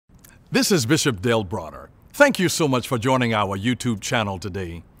This is Bishop Dale Bronner. Thank you so much for joining our YouTube channel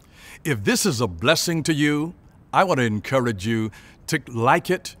today. If this is a blessing to you, I want to encourage you to like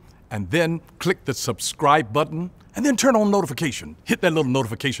it and then click the subscribe button and then turn on notification. Hit that little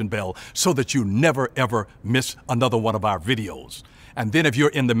notification bell so that you never ever miss another one of our videos. And then if you're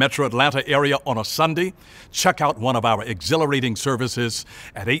in the Metro Atlanta area on a Sunday, check out one of our exhilarating services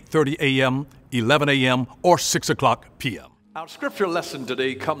at 8:30 a.m., 11 a.m., or 6 o'clock p.m. Our scripture lesson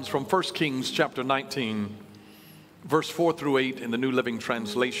today comes from 1 Kings chapter 19, verse 4 through 8 in the New Living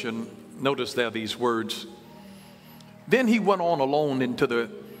Translation. Notice there these words. Then he went on alone into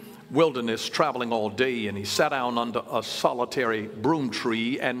the wilderness, traveling all day, and he sat down under a solitary broom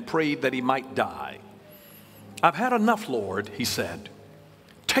tree and prayed that he might die. I've had enough, Lord, he said.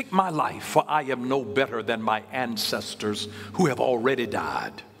 Take my life, for I am no better than my ancestors who have already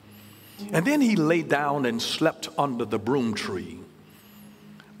died. And then he lay down and slept under the broom tree.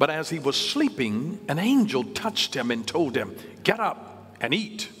 But as he was sleeping, an angel touched him and told him, get up and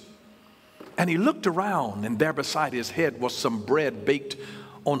eat. And he looked around, and there beside his head was some bread baked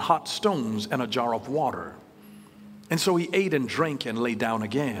on hot stones and a jar of water. And so he ate and drank and lay down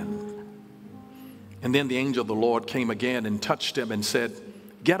again. And then the angel of the Lord came again and touched him and said,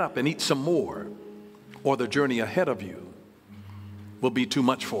 get up and eat some more, or the journey ahead of you will be too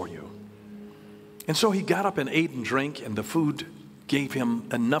much for you. And so he got up and ate and drank, and the food gave him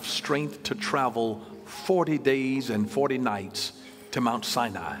enough strength to travel 40 days and 40 nights to Mount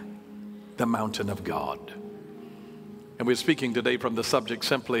Sinai, the mountain of God. And we're speaking today from the subject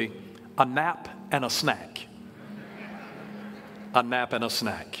simply, a nap and a snack. A nap and a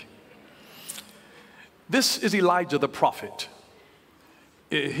snack. This is Elijah the prophet.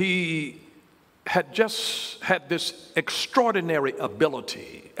 He had just had this extraordinary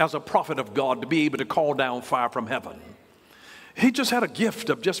ability as a prophet of God to be able to call down fire from heaven. He just had a gift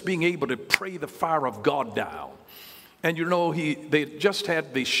of just being able to pray the fire of God down. And you know, they just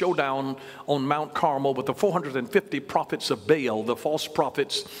had the showdown on Mount Carmel with the 450 prophets of Baal, the false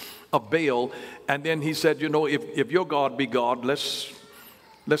prophets of Baal. And then he said, you know, if your God be God, let's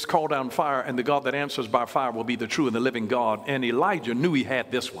call down fire, and the God that answers by fire will be the true and the living God. And Elijah knew he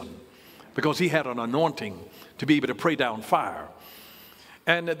had this one because he had an anointing to be able to pray down fire.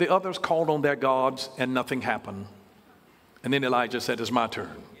 And the others called on their gods, and nothing happened. And then Elijah said, it's my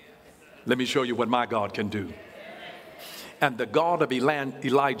turn. Let me show you what my God can do. And the God of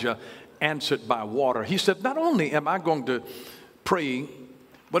Elijah answered by water. He said, not only am I going to pray,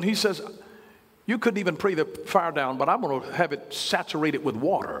 but he says, you couldn't even pray the fire down, but I'm going to have it saturated with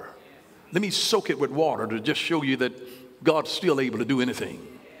water. Let me soak it with water to just show you that God's still able to do anything.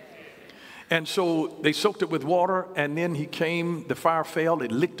 And so they soaked it with water, and then he came, the fire fell,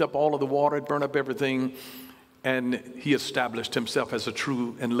 it licked up all of the water, it burned up everything, and he established himself as a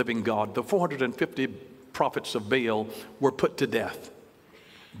true and living God. The 450 prophets of Baal were put to death.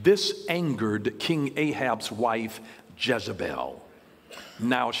 This angered King Ahab's wife, Jezebel.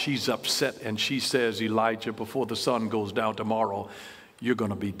 Now she's upset, and she says, Elijah, before the sun goes down tomorrow, you're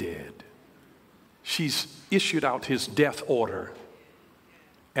going to be dead. She's issued out his death order.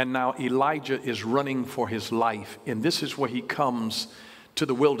 And now Elijah is running for his life. And this is where he comes to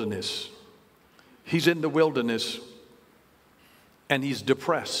the wilderness. He's in the wilderness, and he's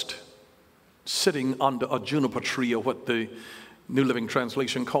depressed, sitting under a juniper tree, or what the New Living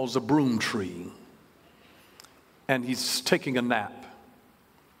Translation calls a broom tree. And he's taking a nap.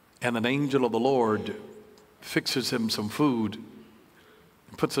 And an angel of the Lord fixes him some food,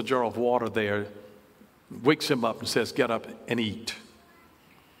 puts a jar of water there, wakes him up and says, get up and eat.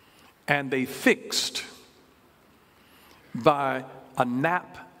 And they fixed by a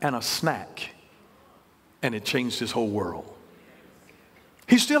nap and a snack, and it changed his whole world.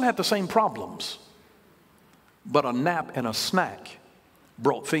 He still had the same problems, but a nap and a snack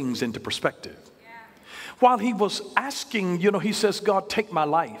brought things into perspective. While he was asking, you know, he says, God, take my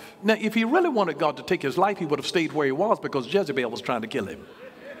life. Now, if he really wanted God to take his life, he would have stayed where he was, because Jezebel was trying to kill him.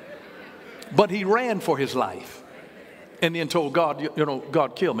 But he ran for his life and then told God, you know,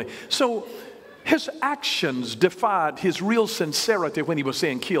 God, kill me. So his actions defied his real sincerity when he was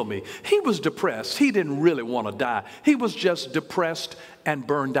saying, kill me. He was depressed. He didn't really want to die. He was just depressed and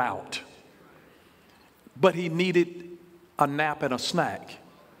burned out. But he needed a nap and a snack.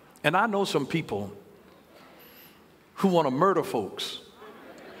 And I know some people who want to murder folks,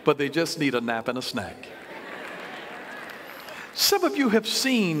 but they just need a nap and a snack. Some of you have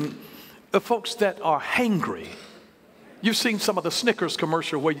seen folks that are hangry. You've seen some of the Snickers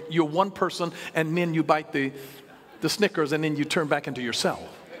commercial where you're one person and then you bite the Snickers and then you turn back into yourself.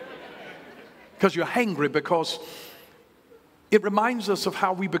 Because you're hangry, because It reminds us of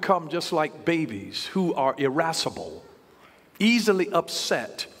how we become just like babies who are irascible, easily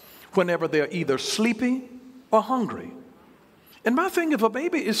upset whenever they're either sleepy or hungry. And my thing, if a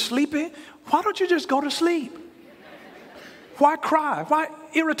baby is sleepy, why don't you just go to sleep? Why cry? Why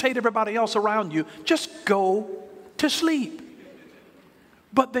irritate everybody else around you? Just go to sleep.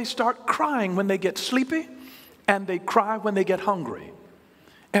 But they start crying when they get sleepy, and they cry when they get hungry.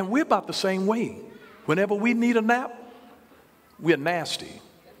 And we're about the same way. Whenever we need a nap, we're nasty,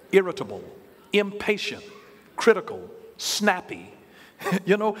 irritable, impatient, critical, snappy.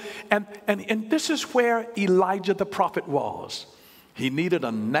 You know, and this is where Elijah the prophet was. He needed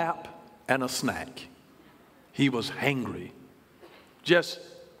a nap and a snack. He was hangry, just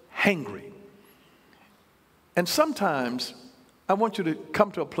hangry. And sometimes I want you to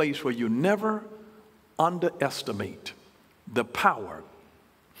come to a place where you never underestimate the power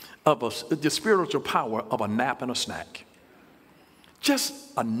of the spiritual power of a nap and a snack. Just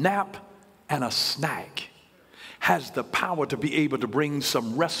a nap and a snack has the power to be able to bring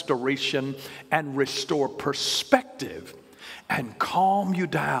some restoration and restore perspective and calm you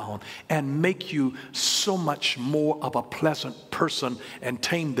down and make you so much more of a pleasant person and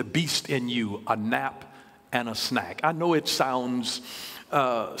tame the beast in you, a nap and a snack. I know it sounds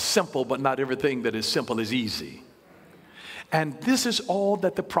simple, but not everything that is simple is easy. And this is all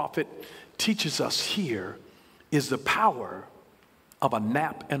that the prophet teaches us here, is the power of a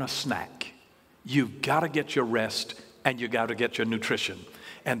nap and a snack. You've got to get your rest and you got to get your nutrition.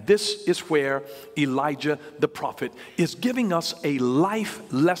 And this is where Elijah the prophet is giving us a life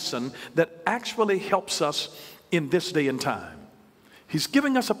lesson that actually helps us in this day and time. He's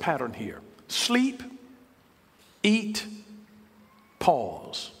giving us a pattern here. Sleep, eat,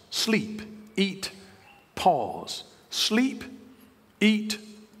 pause. Sleep, eat, pause. Sleep, eat,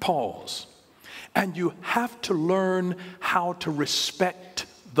 pause. And you have to learn how to respect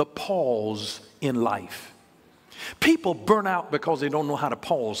the pause in life. People burn out because they don't know how to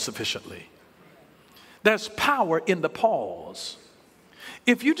pause sufficiently. There's power in the pause.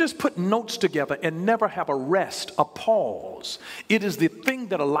 If you just put notes together and never have a rest, a pause, it is the thing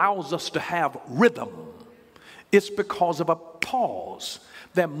that allows us to have rhythm. It's because of a pause.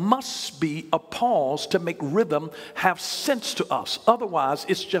 There must be a pause to make rhythm have sense to us. Otherwise,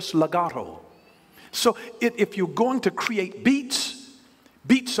 it's just legato. So if you're going to create beats,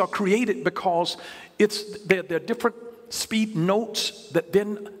 beats are created because they're different speed notes that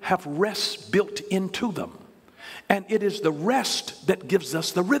then have rest built into them. And it is the rest that gives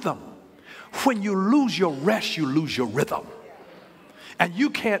us the rhythm. When you lose your rest, you lose your rhythm. And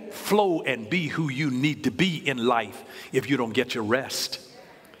you can't flow and be who you need to be in life if you don't get your rest.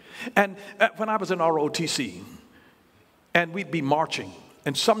 And when I was in ROTC, and we'd be marching,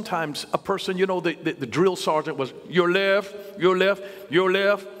 and sometimes a person, you know, the drill sergeant was, your left, your left, your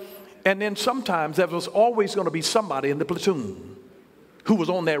left. And then sometimes there was always going to be somebody in the platoon who was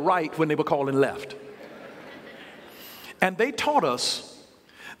on their right when they were calling left. And they taught us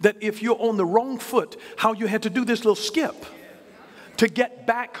that if you're on the wrong foot, how you had to do this little skip to get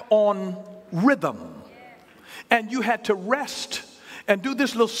back on rhythm. And you had to rest and do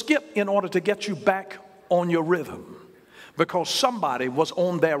this little skip in order to get you back on your rhythm. Because somebody was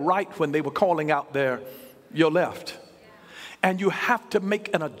on their right when they were calling out your left. And you have to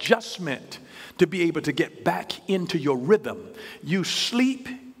make an adjustment to be able to get back into your rhythm. You sleep,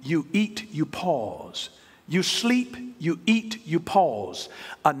 you eat, you pause. You sleep, you eat, you pause.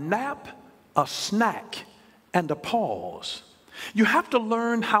 A nap, a snack, and a pause. You have to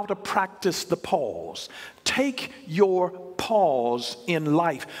learn how to practice the pause. Take your pause in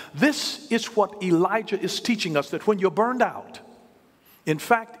life. This is what Elijah is teaching us, that when you're burned out, in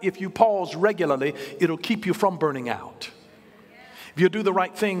fact, if you pause regularly, it'll keep you from burning out. If you do the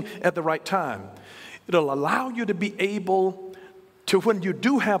right thing at the right time, it'll allow you to be able to, when you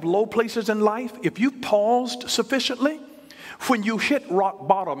do have low places in life, if you've paused sufficiently, when you hit rock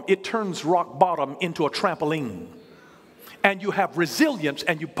bottom, it turns rock bottom into a trampoline. And you have resilience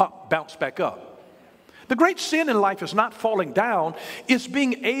and you bounce back up. The great sin in life is not falling down, it's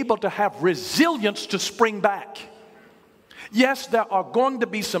being able to have resilience to spring back. Yes, there are going to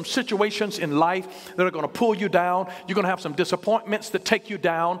be some situations in life that are going to pull you down. You're going to have some disappointments that take you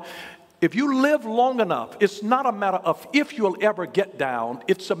down. If you live long enough, it's not a matter of if you'll ever get down.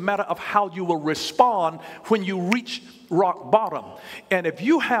 It's a matter of how you will respond when you reach rock bottom. And if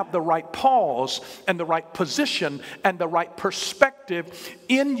you have the right pause and the right position and the right perspective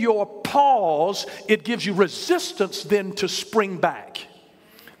in your pause, it gives you resistance then to spring back.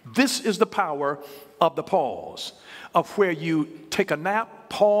 This is the power of the pause, of where you take a nap,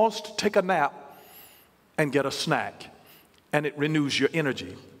 pause to take a nap, and get a snack. and it renews your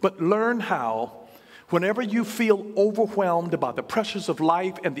energy. But learn how, whenever you feel overwhelmed by the pressures of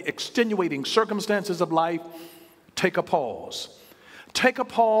life and the extenuating circumstances of life, take a pause. Take a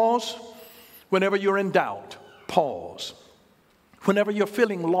pause whenever you're in doubt. Pause. Whenever you're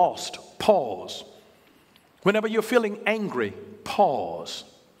feeling lost, pause. Whenever you're feeling angry, pause.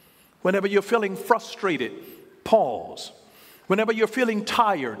 Whenever you're feeling frustrated, pause. Whenever you're feeling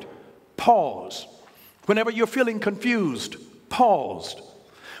tired, pause. Whenever you're feeling confused, pause.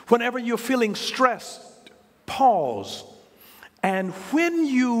 Whenever you're feeling stressed, pause. And when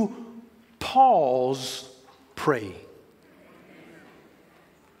you pause, pray.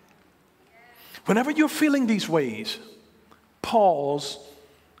 Whenever you're feeling these ways, pause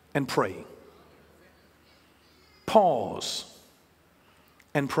and pray. Pause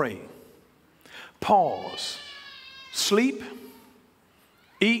and pray. Pause. Sleep,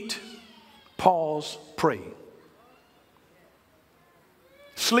 eat, pause, pray.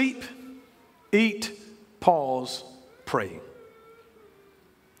 Sleep, eat, pause, pray.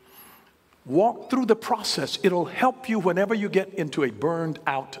 Walk through the process. It'll help you whenever you get into a burned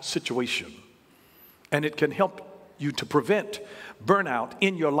out situation. And it can help you to prevent burnout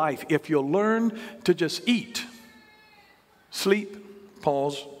in your life if you'll learn to just eat, sleep,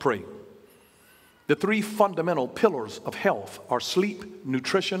 pause, pray. The three fundamental pillars of health are sleep,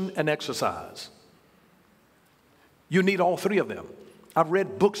 nutrition, and exercise. You need all three of them. I've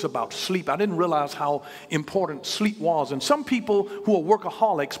read books about sleep. I didn't realize how important sleep was. And some people who are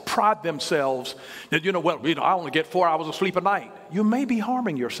workaholics pride themselves that, I only get 4 hours of sleep a night. You may be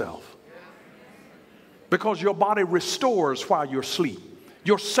harming yourself because your body restores while you're asleep.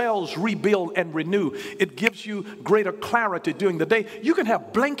 Your cells rebuild and renew. It gives you greater clarity during the day. You can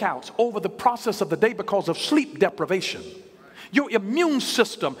have blankouts over the process of the day because of sleep deprivation. Your immune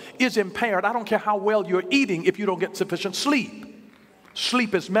system is impaired. I don't care how well you're eating if you don't get sufficient sleep.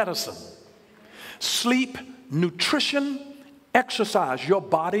 Sleep is medicine. Sleep, nutrition, exercise. Your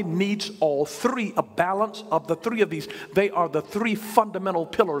body needs all three, a balance of the three of these. They are the three fundamental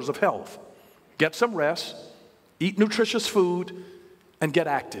pillars of health. Get some rest, eat nutritious food, and get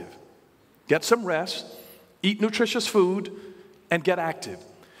active. Get some rest, eat nutritious food, and get active.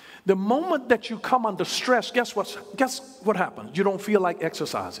 The moment that you come under stress, guess what happens? You don't feel like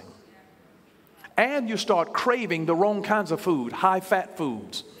exercising. And you start craving the wrong kinds of food, high-fat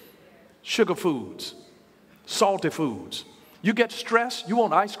foods, sugar foods, salty foods. You get stressed, you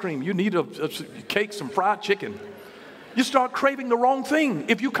want ice cream, you need a cake, some fried chicken. You start craving the wrong thing.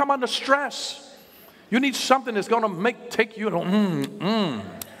 If you come under stress, you need something that's going to take you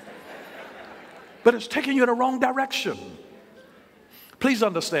but it's taking you in the wrong direction. Please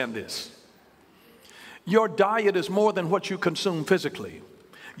understand this. Your diet is more than what you consume physically.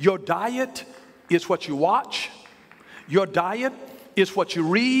 Your diet is what you watch. Your diet is what you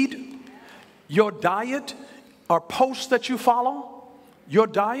read. Your diet are posts that you follow. Your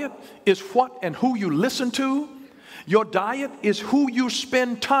diet is what and who you listen to. Your diet is who you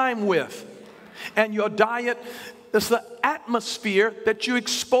spend time with. And your diet is the atmosphere that you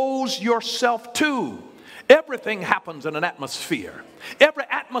expose yourself to. Everything happens in an atmosphere. Every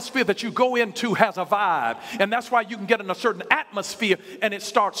atmosphere that you go into has a vibe. And that's why you can get in a certain atmosphere and it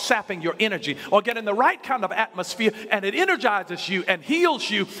starts sapping your energy. Or get in the right kind of atmosphere and it energizes you and heals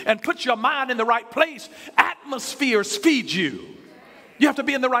you and puts your mind in the right place. Atmospheres feed you. You have to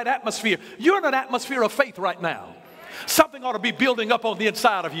be in the right atmosphere. You're in an atmosphere of faith right now. Something ought to be building up on the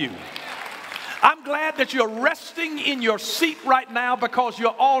inside of you. I'm glad that you're resting in your seat right now because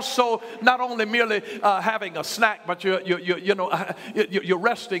you're also not only merely having a snack, but you're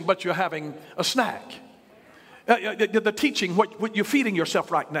resting, but you're having a snack. The teaching, what you're feeding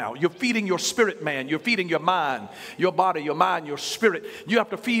yourself right now. You're feeding your spirit man. You're feeding your mind, your body, your mind, your spirit. You have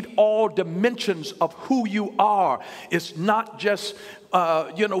to feed all dimensions of who you are. It's not just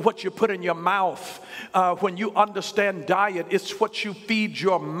what you put in your mouth. When you understand diet, it's what you feed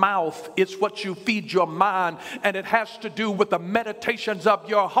your mouth. It's what you feed your mind. And it has to do with the meditations of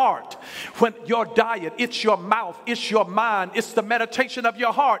your heart. When your diet, it's your mouth, it's your mind, it's the meditation of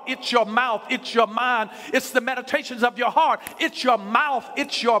your heart. It's your mouth, it's your mind, it's the meditations of your heart. It's your mouth,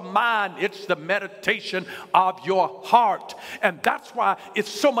 it's your mind, it's the meditation of your heart. And that's why it's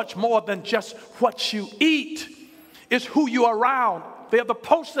so much more than just what you eat. It's who you're around. They're the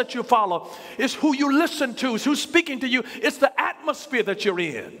posts that you follow. It's who you listen to. It's who's speaking to you. It's the atmosphere that you're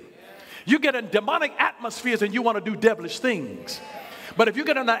in. You get in demonic atmospheres and you want to do devilish things. But if you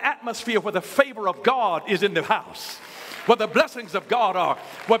get in an atmosphere where the favor of God is in the house, where the blessings of God are,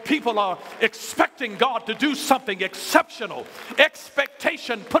 where people are expecting God to do something exceptional.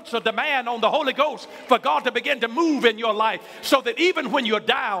 Expectation puts a demand on the Holy Ghost for God to begin to move in your life, so that even when you're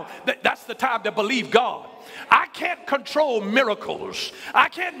down, that's the time to believe God. I can't control miracles. I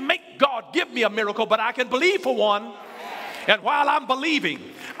can't make God give me a miracle, but I can believe for one. And while I'm believing,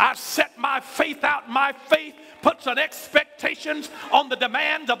 I set my faith out. My faith puts an expectation on the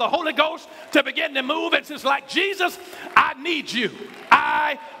demands of the Holy Ghost to begin to move. It's just like, Jesus, I need you.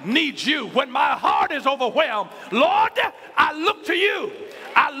 I need you. When my heart is overwhelmed, Lord, I look to you.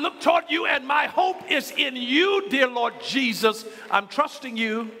 I look toward you, and my hope is in you, dear Lord Jesus. I'm trusting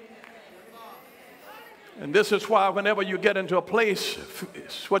you. And this is why whenever you get into a place,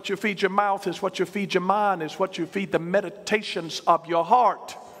 it's what you feed your mouth, it's what you feed your mind, it's what you feed the meditations of your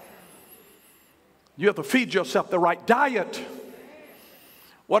heart. You have to feed yourself the right diet.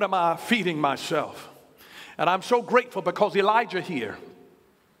 What am I feeding myself? And I'm so grateful because Elijah here,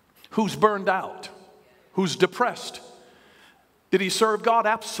 who's burned out, who's depressed. Did he serve God?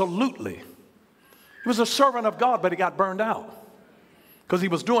 Absolutely. He was a servant of God, but he got burned out because he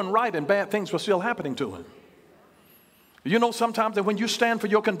was doing right and bad things were still happening to him. You know sometimes that when you stand for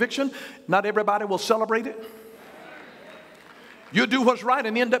your conviction, not everybody will celebrate it. You do what's right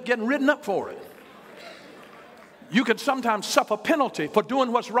and end up getting written up for it. You can sometimes suffer penalty for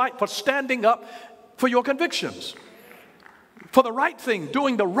doing what's right, for standing up for your convictions, for the right thing,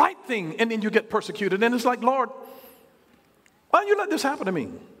 doing the right thing, and then you get persecuted. And it's like, Lord, why don't you let this happen to me?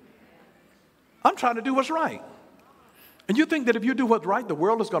 I'm trying to do what's right. And you think that if you do what's right, the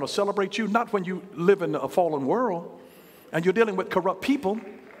world is going to celebrate you, not when you live in a fallen world and you're dealing with corrupt people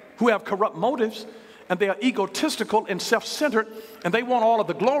who have corrupt motives, and they are egotistical and self-centered, and they want all of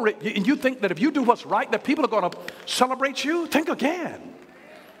the glory. And you think that if you do what's right, that people are going to celebrate you? Think again.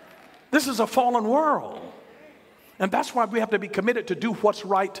 This is a fallen world. And that's why we have to be committed to do what's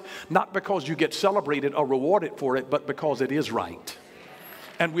right, not because you get celebrated or rewarded for it, but because it is right.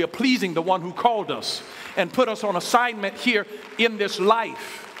 And we are pleasing the one who called us and put us on assignment here in this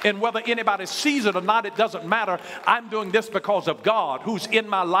life. And whether anybody sees it or not, it doesn't matter. I'm doing this because of God who's in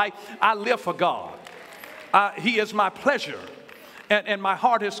my life. I live for God. He is my pleasure. And my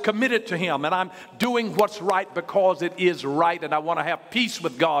heart is committed to him. And I'm doing what's right because it is right. And I want to have peace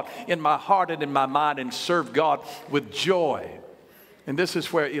with God in my heart and in my mind and serve God with joy. And this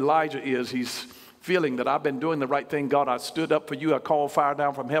is where Elijah is. He's feeling that I've been doing the right thing. God, I stood up for you. I called fire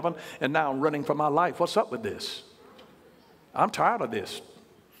down from heaven. And now I'm running for my life. What's up with this? I'm tired of this.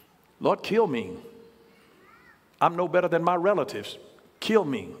 Lord, kill me. I'm no better than my relatives. Kill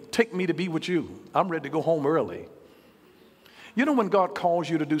me. Take me to be with you. I'm ready to go home early. You know, when God calls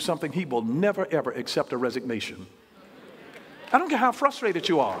you to do something, he will never, ever accept a resignation. I don't care how frustrated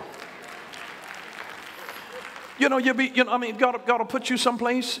you are. You know, God will put you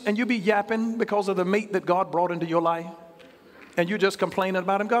someplace and you be yapping because of the mate that God brought into your life. And you just complaining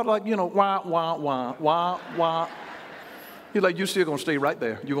about him. God, like, you know, wah, wah, wah, wah, wah. He's like, you're still going to stay right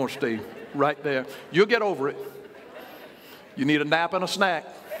there. You're going to stay right there. You'll get over it. You need a nap and a snack.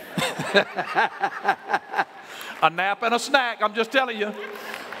 A nap and a snack, I'm just telling you.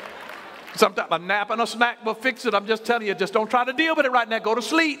 Sometimes a nap and a snack will fix it. I'm just telling you, just don't try to deal with it right now. Go to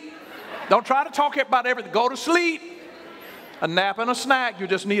sleep. Don't try to talk about everything. Go to sleep. A nap and a snack. You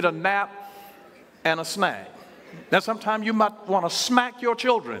just need a nap and a snack. Now, sometimes you might want to smack your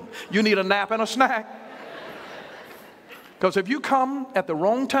children. You need a nap and a snack. Because if you come at the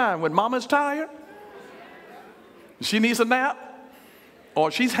wrong time when mama's tired, she needs a nap,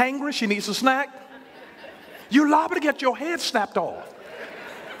 or she's hungry, she needs a snack, you're liable to get your head snapped off.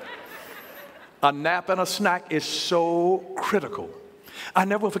 A nap and a snack is so critical. I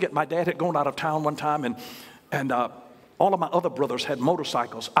never forget, my dad had gone out of town one time, and all of my other brothers had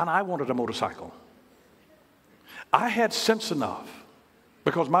motorcycles, and I wanted a motorcycle. I had sense enough,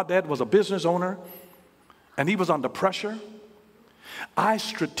 because my dad was a business owner, and he was under pressure. I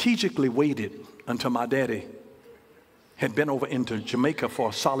strategically waited until my daddy had been over into Jamaica for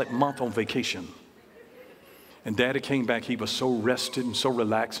a solid month on vacation. And daddy came back. He was so rested and so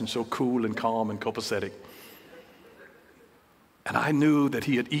relaxed and so cool and calm and copacetic. And I knew that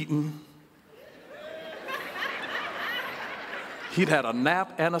he had eaten. He'd had a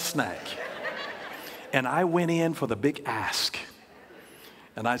nap and a snack. And I went in for the big ask.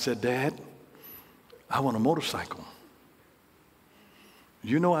 And I said, Dad, I want a motorcycle.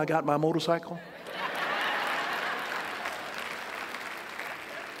 You know I got my motorcycle?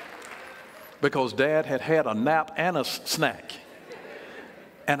 Because Dad had had a nap and a snack.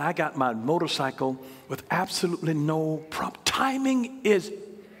 And I got my motorcycle with absolutely no problem. Timing is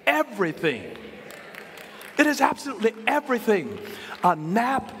everything. It is absolutely everything. A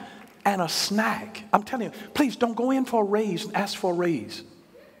nap and a snack. I'm telling you, please don't go in for a raise and ask for a raise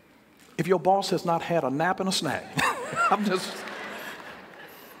if your boss has not had a nap and a snack.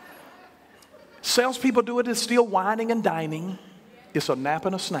 Salespeople do it. It's still whining and dining. It's a nap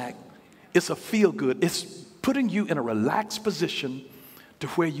and a snack. It's a feel good. It's putting you in a relaxed position to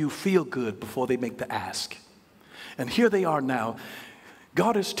where you feel good before they make the ask. And here they are now.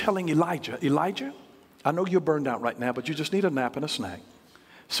 God is telling Elijah, I know you're burned out right now, but you just need a nap and a snack.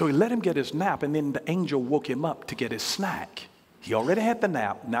 So he let him get his nap, and then the angel woke him up to get his snack. He already had the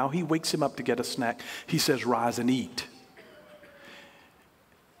nap. Now he wakes him up to get a snack. He says, rise and eat.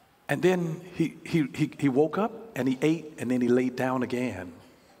 And then he woke up and he ate, and then he laid down again.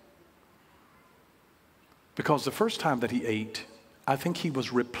 Because the first time that he ate, I think he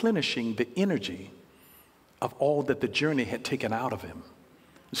was replenishing the energy of all that the journey had taken out of him.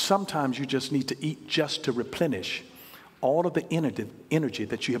 Sometimes you just need to eat just to replenish all of the energy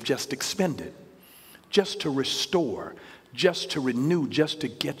that you have just expended, just to restore, just to renew, just to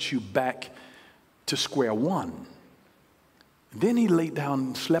get you back to square one. Then he laid down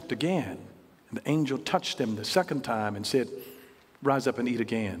and slept again. And the angel touched him the second time and said, rise up and eat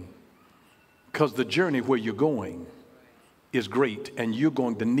again. Because the journey where you're going is great, and you're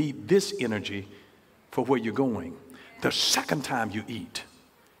going to need this energy for where you're going. The second time you eat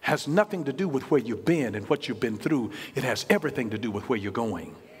has nothing to do with where you've been and what you've been through. It has everything to do with where you're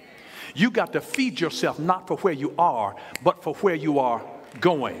going. You got to feed yourself not for where you are, but for where you are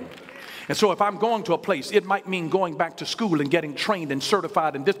going. And so if I'm going to a place, it might mean going back to school and getting trained and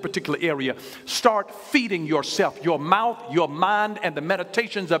certified in this particular area. Start feeding yourself, your mouth, your mind, and the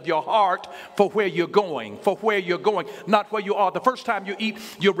meditations of your heart for where you're going, not where you are. The first time you eat,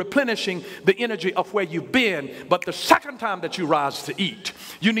 you're replenishing the energy of where you've been. But the second time that you rise to eat,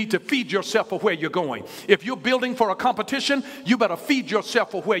 you need to feed yourself for where you're going. If you're building for a competition, you better feed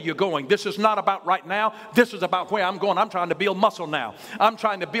yourself for where you're going. This is not about right now. This is about where I'm going. I'm trying to build muscle now. I'm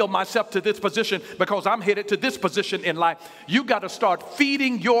trying to build myself to this position because I'm headed to this position in life. You got to start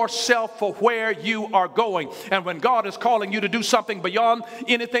feeding yourself for where you are going. And when God is calling you to do something beyond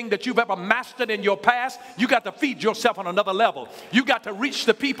anything that you've ever mastered in your past, you got to feed yourself on another level. You got to reach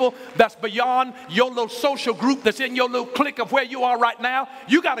the people that's beyond your little social group that's in your little clique of where you are right now.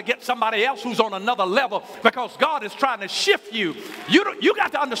 You got to get somebody else who's on another level, because God is trying to shift you. You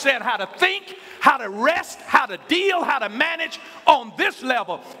got to understand how to think, how to rest, how to deal, how to manage on this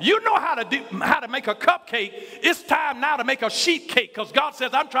level. You know how to make a cupcake. It's time now to make a sheet cake, because God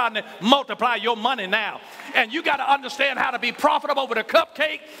says, I'm trying to multiply your money now. And you got to understand how to be profitable with a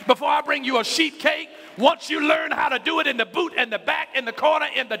cupcake before I bring you a sheet cake. Once you learn how to do it in the boot, in the back, in the corner,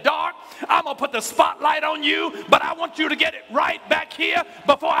 in the dark, I'm going to put the spotlight on you, but I want you to get it right back here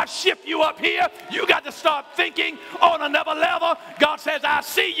before I shift you up here. You got to start thinking on another level. God says, I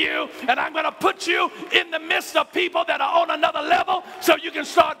see you, and I'm going to put you in the midst of people that are on another level so you can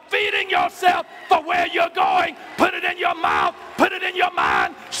start feeding yourself for where you're going. Put it in your mouth, put it in your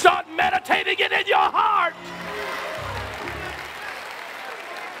mind, start meditating it in your heart.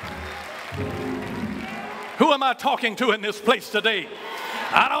 Who am I talking to in this place today?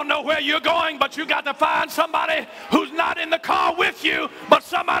 I don't know where you're going, but you got to find somebody who's not in the car with you, but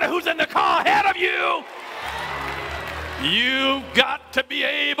somebody who's in the car ahead of you. You've got to be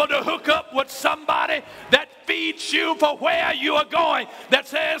able to hook up with somebody that feeds you for where you are going, that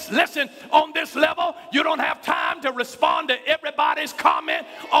says, listen, on this level, you don't have time to respond to everybody's comment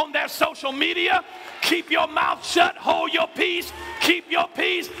on their social media. Keep your mouth shut, hold your peace, keep your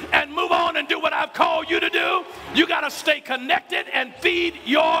peace, and move on and do what I've called you to do. You got to stay connected and feed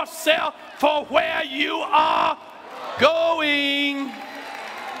yourself for where you are going.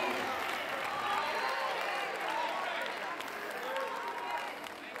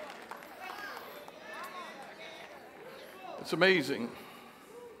 It's amazing.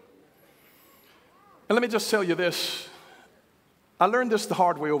 And let me just tell you this. I learned this the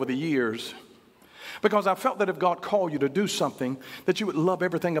hard way over the years, because I felt that if God called you to do something, that you would love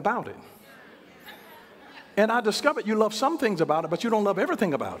everything about it. And I discovered you love some things about it, but you don't love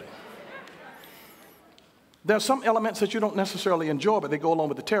everything about it. There are some elements that you don't necessarily enjoy, but they go along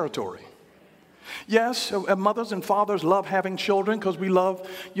with the territory. Yes, mothers and fathers love having children because we love,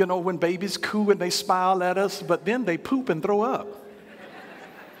 when babies coo and they smile at us, but then they poop and throw up.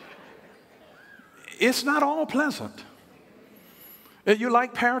 It's not all pleasant. You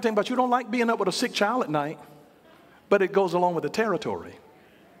like parenting, but you don't like being up with a sick child at night, but it goes along with the territory.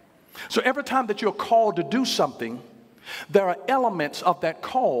 So every time that you're called to do something, there are elements of that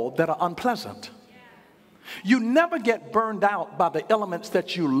call that are unpleasant. You never get burned out by the elements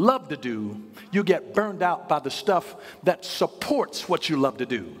that you love to do. You get burned out by the stuff that supports what you love to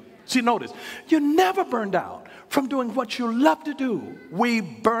do. See, notice, you're never burned out from doing what you love to do. We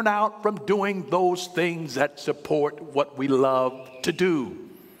burn out from doing those things that support what we love to do.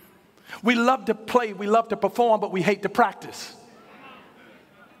 We love to play, we love to perform, but we hate to practice.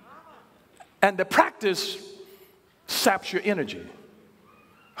 And the practice saps your energy.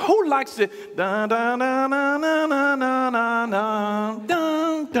 Who likes it? Dun, dun, dun, dun, dun, dun, dun,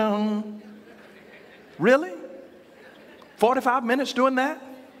 dun, dun. Really? 45 minutes doing that?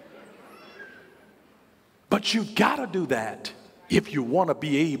 But you gotta do that if you want to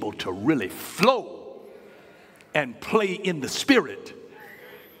be able to really flow and play in the spirit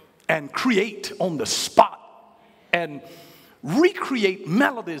and create on the spot and recreate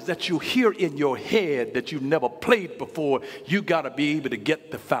melodies that you hear in your head that you've never played before. You got to be able to get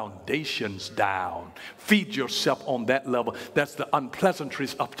the foundations down. Feed yourself on that level. That's the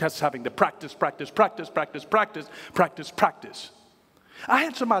unpleasantries of just having to practice. I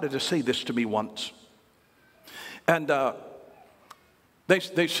had somebody to say this to me once. And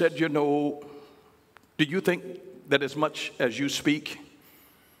they said, you know, do you think that as much as you speak,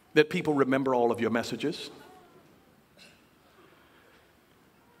 that people remember all of your messages?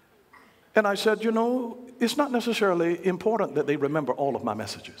 And I said, you know, it's not necessarily important that they remember all of my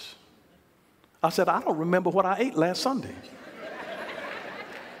messages. I said, I don't remember what I ate last Sunday.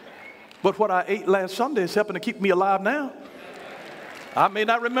 But what I ate last Sunday is helping to keep me alive now. I may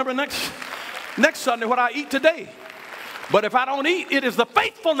not remember next Sunday what I eat today. But if I don't eat, it is the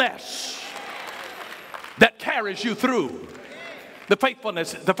faithfulness that carries you through. The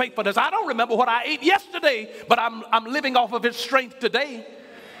faithfulness. I don't remember what I ate yesterday, but I'm living off of its strength today.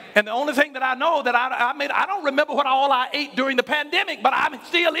 And the only thing that I know that I don't remember what all I ate during the pandemic, but I'm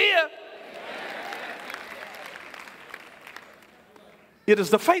still here. It is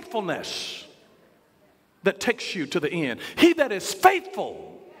the faithfulness that takes you to the end. He that is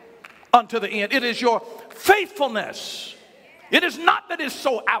faithful unto the end. It is your faithfulness. It is not that it's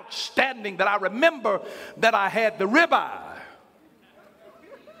so outstanding that I remember that I had the ribeye,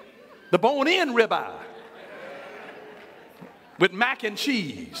 the bone-in ribeye, with mac and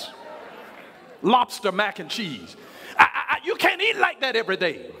cheese, lobster mac and cheese. You can't eat like that every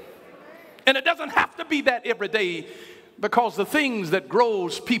day. And it doesn't have to be that every day, because the things that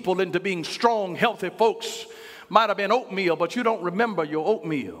grows people into being strong, healthy folks might have been oatmeal, but you don't remember your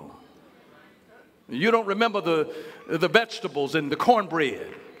oatmeal. You don't remember the vegetables and the cornbread,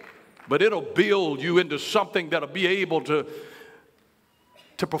 but it'll build you into something that'll be able to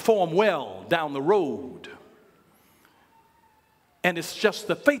perform well down the road. And it's just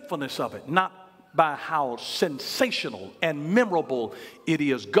the faithfulness of it, not by how sensational and memorable it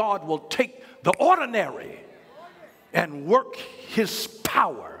is. God will take the ordinary and work his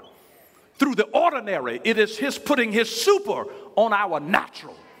power through the ordinary. It is his putting his super on our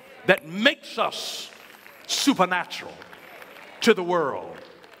natural that makes us supernatural to the world.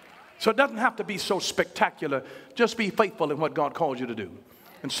 So it doesn't have to be so spectacular. Just be faithful in what God calls you to do.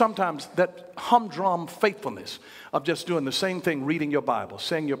 And sometimes that humdrum faithfulness of just doing the same thing, reading your Bible,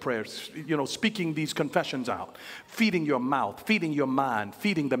 saying your prayers, you know, speaking these confessions out, feeding your mouth, feeding your mind,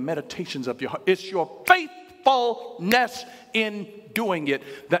 feeding the meditations of your heart. It's your faithfulness in doing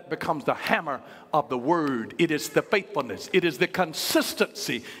it that becomes the hammer of the word. It is the faithfulness. It is the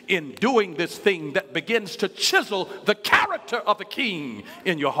consistency in doing this thing that begins to chisel the character of the king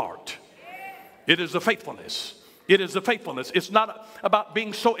in your heart. It is the faithfulness. It is the faithfulness. It's not about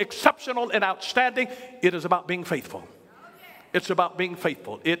being so exceptional and outstanding. It is about being faithful. It's about being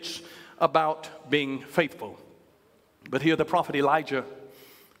faithful. It's about being faithful. But here the prophet Elijah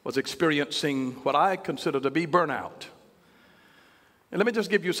was experiencing what I consider to be burnout. And let me just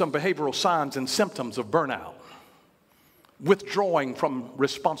give you some behavioral signs and symptoms of burnout. Withdrawing from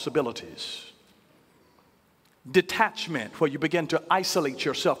responsibilities. Detachment, where you begin to isolate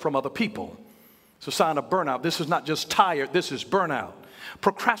yourself from other people. It's a sign of burnout. This is not just tired, this is burnout.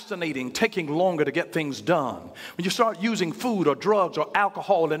 Procrastinating, taking longer to get things done. When you start using food or drugs or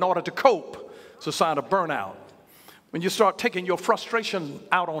alcohol in order to cope, it's a sign of burnout. When you start taking your frustration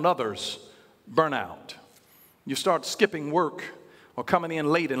out on others, burnout. You start skipping work or coming in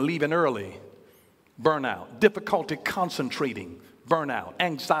late and leaving early, burnout. Difficulty concentrating, burnout.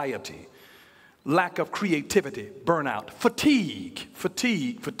 Anxiety. Lack of creativity, burnout. Fatigue,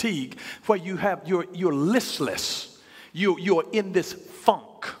 where you're listless. You're in this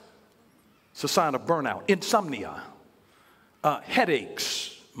funk. It's a sign of burnout. Insomnia,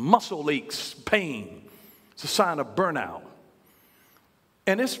 headaches, muscle aches, pain. It's a sign of burnout.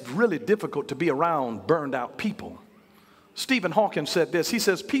 And it's really difficult to be around burned out people. Stephen Hawking said this. He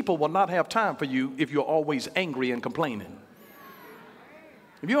says, people will not have time for you if you're always angry and complaining.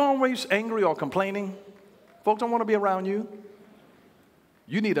 If you're always angry or complaining, folks don't want to be around you.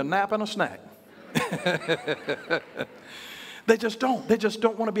 You need a nap and a snack. They just don't. They just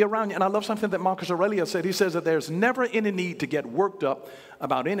don't want to be around you. And I love something that Marcus Aurelius said. He says that there's never any need to get worked up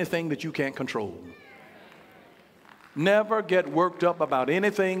about anything that you can't control. Never get worked up about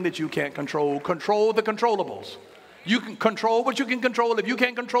anything that you can't control. Control the controllables. You can control what you can control. If you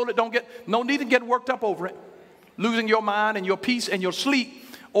can't control it, no need to get worked up over it. Losing your mind and your peace and your sleep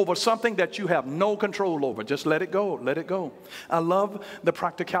over something that you have no control over. Just let it go. Let it go. I love the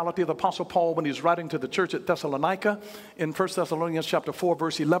practicality of the Apostle Paul when he's writing to the church at Thessalonica in 1 Thessalonians chapter 4,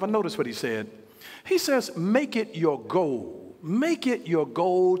 verse 11. Notice what he said. He says, make it your goal. Make it your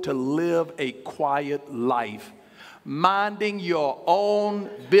goal to live a quiet life, minding your own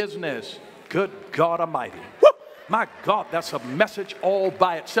business. Good God Almighty. Woo! My God, that's a message all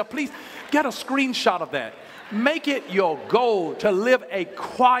by itself. Please get a screenshot of that. Make it your goal to live a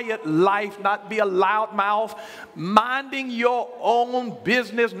quiet life, not be a loudmouth, minding your own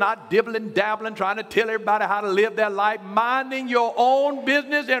business, not dibbling, dabbling, trying to tell everybody how to live their life, minding your own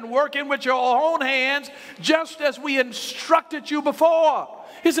business and working with your own hands, just as we instructed you before.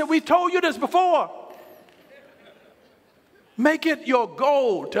 He said, we told you this before. Make it your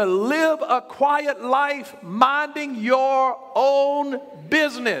goal to live a quiet life, minding your own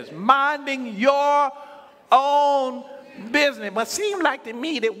business, minding your own business. But it seemed like to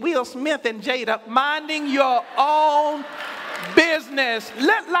me that Will Smith and Jada, minding your own business.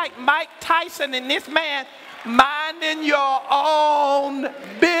 Look like Mike Tyson and this man, minding your own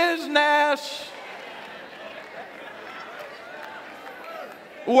business.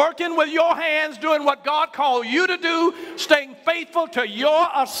 Working with your hands, doing what God called you to do, staying faithful to your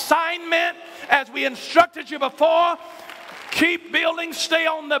assignment as we instructed you before. Keep building, stay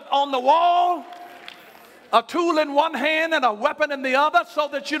on the wall. A tool in one hand and a weapon in the other so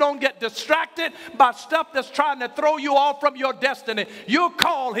that you don't get distracted by stuff that's trying to throw you off from your destiny. You're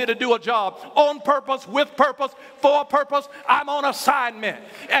called here to do a job on purpose, with purpose, for a purpose. I'm on assignment.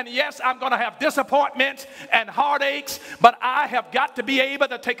 And yes, I'm going to have disappointments and heartaches, but I have got to be able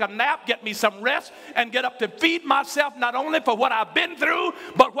to take a nap, get me some rest, and get up to feed myself not only for what I've been through,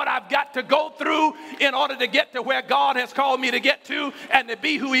 but what I've got to go through in order to get to where God has called me to get to and to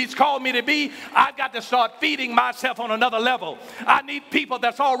be who He's called me to be. I've got to start feeding myself on another level. I need people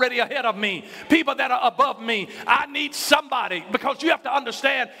that's already ahead of me, people that are above me. I need somebody, because you have to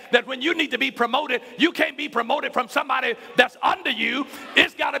understand that when you need to be promoted, you can't be promoted from somebody that's under you.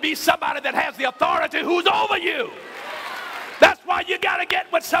 It's got to be somebody that has the authority who's over you. That's why you got to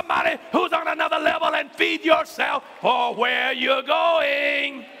get with somebody who's on another level and feed yourself for where you're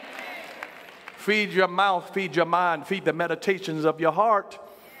going. Feed your mouth, feed your mind, feed the meditations of your heart.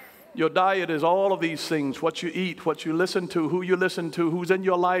 Your diet is all of these things: what you eat, what you listen to, who you listen to, who's in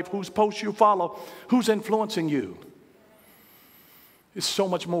your life, whose posts you follow, who's influencing you. It's so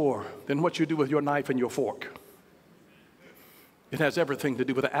much more than what you do with your knife and your fork. It has everything to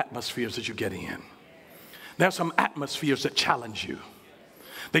do with the atmospheres that you get in. There are some atmospheres that challenge you.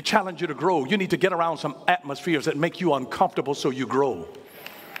 They challenge you to grow. You need to get around some atmospheres that make you uncomfortable so you grow.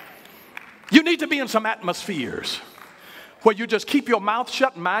 You need to be in some atmospheres where you just keep your mouth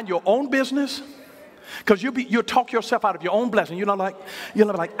shut and mind your own business, because you'll talk yourself out of your own blessing. You're like,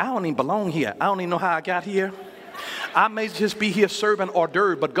 I don't even belong here. I don't even know how I got here. I may just be here serving hors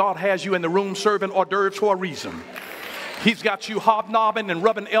d'oeuvres, but God has you in the room serving hors d'oeuvres for a reason. He's got you hobnobbing and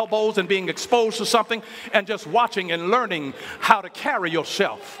rubbing elbows and being exposed to something and just watching and learning how to carry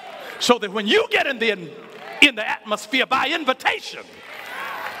yourself, so that when you get in the atmosphere by invitation,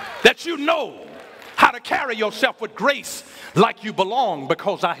 that you know how to carry yourself with grace like you belong,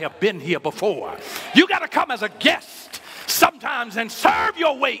 because I have been here before. You got to come as a guest sometimes and serve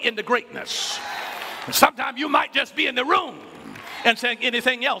your way into greatness. Sometimes you might just be in the room and saying,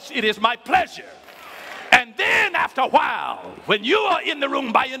 anything else, it is my pleasure. And then after a while, when you are in the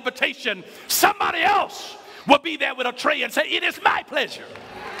room by invitation, somebody else will be there with a tray and say, it is my pleasure.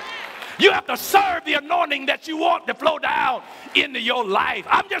 You have to serve the anointing that you want to flow down into your life.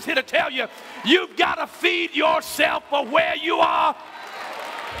 I'm just here to tell you, you've got to feed yourself for where you are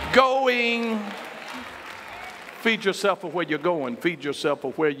going. Feed yourself for where you're going. Feed yourself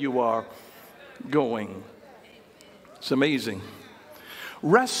for where you are going. It's amazing.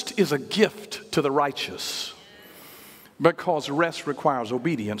 Rest is a gift to the righteous, because rest requires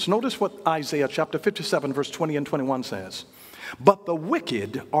obedience. Notice what Isaiah chapter 57 verse 20 and 21 says. But the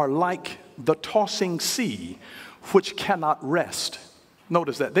wicked are like the tossing sea, which cannot rest.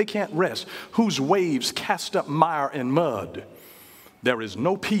 Notice that. They can't rest. Whose waves cast up mire and mud. There is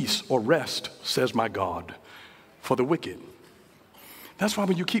no peace or rest, says my God, for the wicked. That's why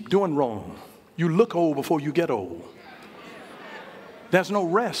when you keep doing wrong, you look old before you get old. There's no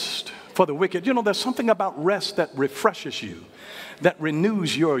rest for the wicked. You know, there's something about rest that refreshes you, that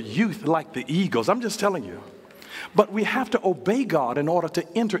renews your youth like the eagles. I'm just telling you. But we have to obey God in order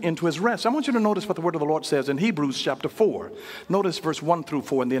to enter into his rest. I want you to notice what the word of the Lord says in Hebrews chapter 4. Notice verse 1 through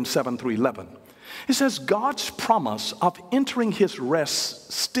 4 and then 7 through 11. It says, God's promise of entering his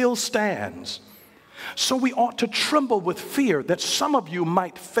rest still stands. So we ought to tremble with fear that some of you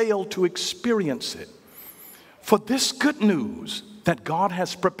might fail to experience it. For this good news that God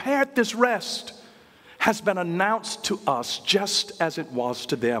has prepared this rest has been announced to us just as it was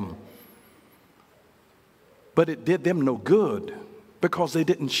to them. But it did them no good because they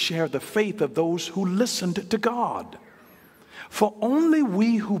didn't share the faith of those who listened to God. For only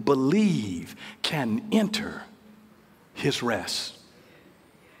we who believe can enter his rest.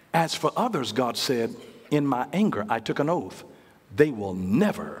 As for others, God said, in my anger I took an oath. They will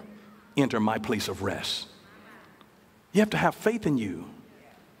never enter my place of rest. You have to have faith in you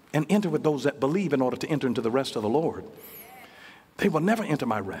and enter with those that believe in order to enter into the rest of the Lord. They will never enter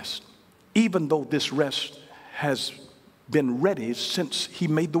my rest, even though this rest has been ready since he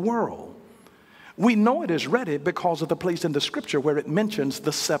made the world. We know it is ready because of the place in the scripture where it mentions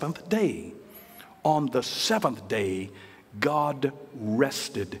the seventh day. On the seventh day, God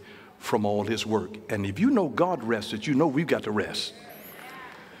rested from all his work. And if you know God rested, you know we've got to rest.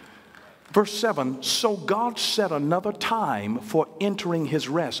 Verse 7, so God set another time for entering his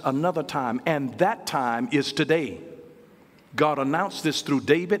rest, another time, and that time is today. God announced this through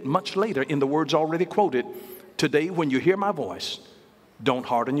David much later in the words already quoted. Today, when you hear my voice, don't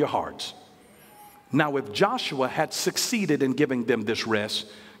harden your hearts. Now, if Joshua had succeeded in giving them this rest,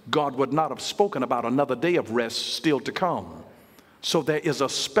 God would not have spoken about another day of rest still to come. So there is a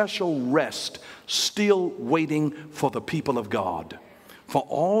special rest still waiting for the people of God. For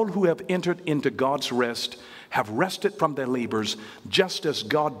all who have entered into God's rest have rested from their labors, just as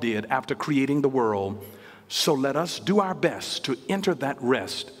God did after creating the world. So let us do our best to enter that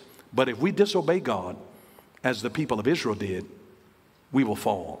rest. But if we disobey God, as the people of Israel did, we will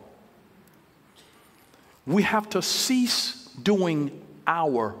fall. We have to cease doing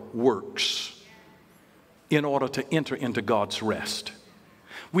our works in order to enter into God's rest.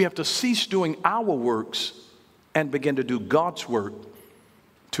 We have to cease doing our works and begin to do God's work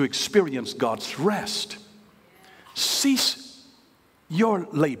to experience God's rest. Cease your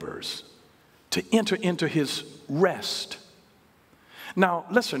labors to enter into his rest. Now,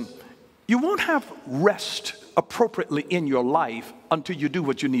 listen, you won't have rest appropriately in your life until you do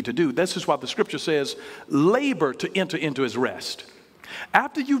what you need to do. This is why the scripture says, labor to enter into his rest.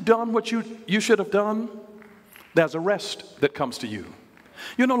 After you've done what you should have done, there's a rest that comes to you.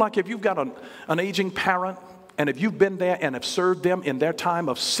 You know, like if you've got an aging parent, and if you've been there and have served them in their time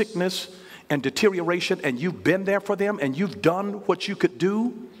of sickness and deterioration, and you've been there for them, and you've done what you could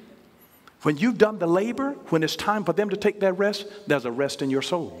do, when you've done the labor, when it's time for them to take their rest, there's a rest in your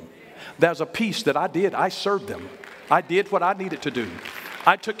soul. There's a peace that I did. I served them. I did what I needed to do.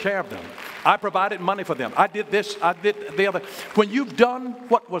 I took care of them. I provided money for them. I did this. I did the other. When you've done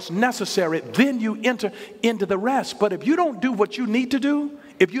what was necessary, then you enter into the rest. But if you don't do what you need to do,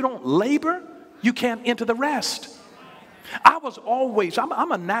 if you don't labor, you can't enter the rest.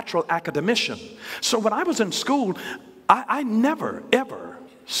 I'm a natural academician. So when I was in school, I never, ever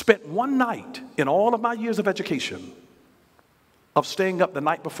spent one night in all of my years of education of staying up the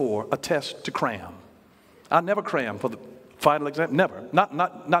night before a test to cram. I never crammed for the final exam. Never.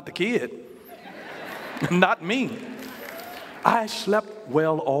 Not the kid. Not me. I slept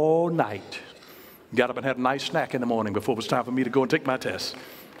well all night. Got up and had a nice snack in the morning before it was time for me to go and take my test.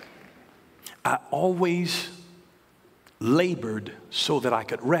 I always labored so that I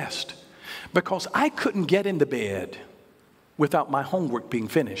could rest because I couldn't get into bed without my homework being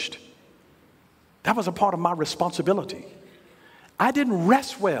finished. That was a part of my responsibility. I didn't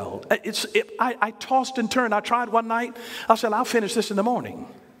rest well. I tossed and turned. I tried one night. I said, I'll finish this in the morning.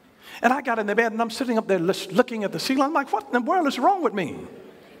 And I got in the bed and I'm sitting up there looking at the ceiling. I'm like, what in the world is wrong with me?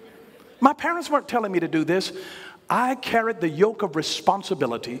 My parents weren't telling me to do this. I carried the yoke of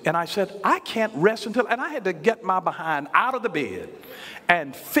responsibility and I said, I can't rest until, and I had to get my behind out of the bed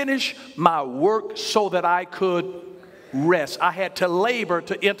and finish my work so that I could rest. I had to labor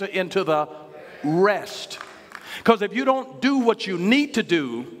to enter into the rest. Because if you don't do what you need to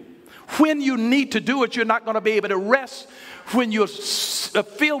do, when you need to do it, you're not going to be able to rest when you're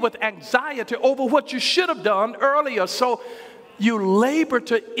filled with anxiety over what you should have done earlier. So You labor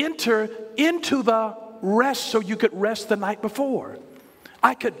to enter into the rest so you could rest the night before.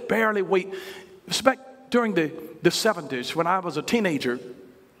 I could barely wait. Back during the 70s when I was a teenager,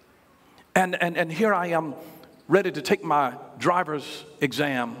 and here I am ready to take my driver's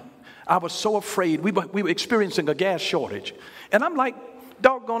exam. I was so afraid. We were experiencing a gas shortage. And I'm like,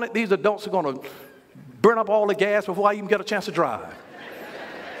 doggone it, these adults are going to burn up all the gas before I even get a chance to drive.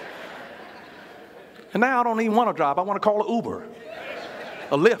 And now I don't even want to drive. I want to call an Uber,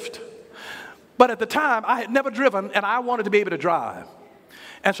 a Lyft. But at the time, I had never driven, and I wanted to be able to drive.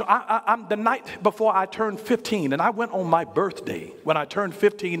 And so I'm the night before I turned 15, and I went on my birthday when I turned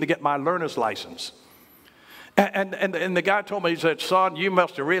 15 to get my learner's license. And the guy told me, he said, son, you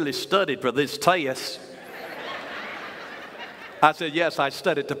must have really studied for this test. I said, yes, I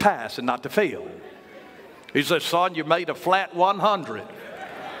studied to pass and not to fail. He said, son, you made a flat 100.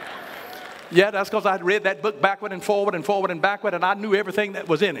 Yeah, that's because I read that book backward and forward and forward and backward, and I knew everything that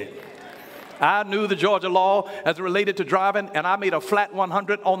was in it. I knew the Georgia law as it related to driving, and I made a flat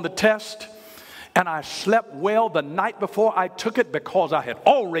 100 on the test. And I slept well the night before I took it because I had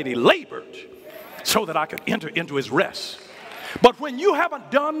already labored so that I could enter into his rest. But when you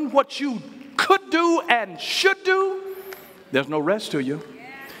haven't done what you could do and should do, there's no rest to you.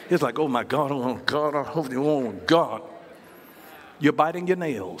 It's like, oh my God, oh God, I hope you, oh God. You're biting your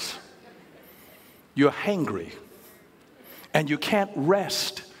nails. You're hangry. And you can't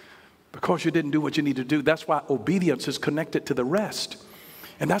rest because you didn't do what you need to do. That's why obedience is connected to the rest.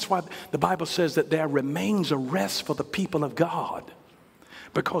 And that's why the Bible says that there remains a rest for the people of God.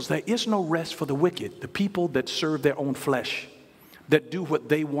 Because there is no rest for the wicked, the people that serve their own flesh, that do what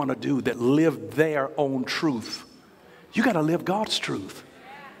they want to do, that live their own truth. You got to live God's truth.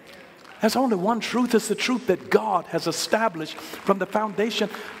 There's only one truth. It's the truth that God has established from the foundation.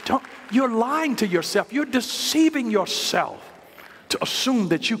 You're lying to yourself. You're deceiving yourself to assume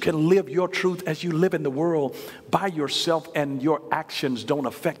that you can live your truth as you live in the world by yourself and your actions don't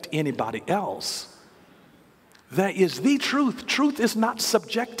affect anybody else. There is the truth. Truth is not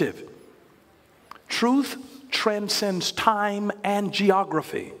subjective. Truth transcends time and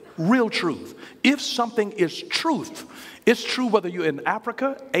geography. Real truth. If something is truth, it's true whether you're in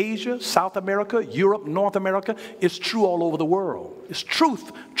Africa, Asia, South America, Europe, North America. It's true all over the world. It's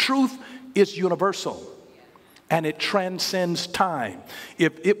truth. Truth is universal. And it transcends time.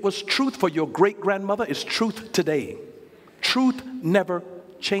 If it was truth for your great-grandmother, it's truth today. Truth never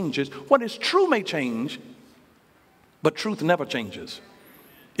changes. What is true may change, but truth never changes.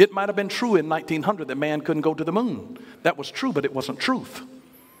 It might have been true in 1900 that man couldn't go to the moon. That was true, but it wasn't truth.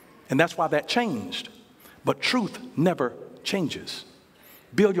 And that's why that changed. But truth never changes.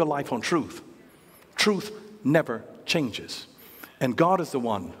 Build your life on truth. Truth never changes. And God is the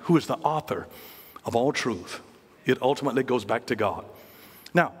one who is the author of all truth. It ultimately goes back to God.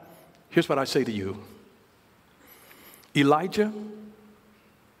 Now, here's what I say to you. Elijah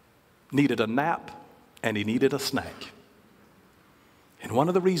needed a nap and he needed a snack. And one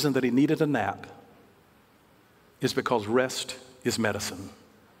of the reasons that he needed a nap is because rest is medicine.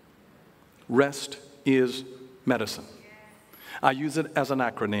 Rest is medicine. I use it as an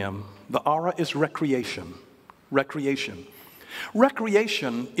acronym. The R is recreation. Recreation.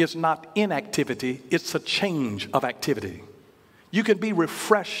 Recreation is not inactivity, it's a change of activity. You can be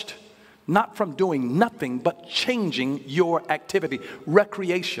refreshed not from doing nothing, but changing your activity.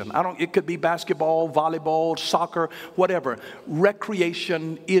 Recreation. It could be basketball, volleyball, soccer, whatever.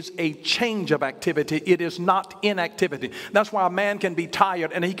 Recreation is a change of activity. It is not inactivity. That's why a man can be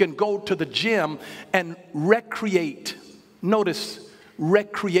tired and he can go to the gym and recreate. Notice,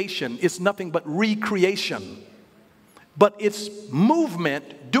 recreation is nothing but recreation. But it's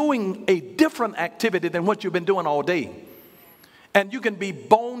movement, doing a different activity than what you've been doing all day. And you can be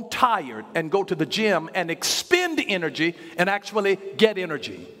bone tired and go to the gym and expend energy and actually get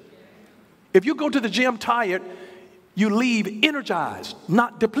energy. If you go to the gym tired, you leave energized,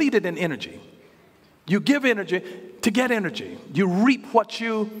 not depleted in energy. You give energy to get energy. You reap what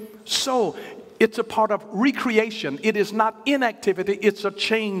you sow. It's a part of recreation. It is not inactivity, it's a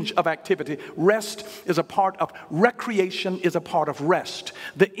change of activity. Rest is a part of recreation, is a part of rest.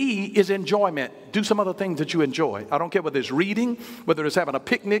 The E is enjoyment. Do some other things that you enjoy. I don't care whether it's reading, whether it's having a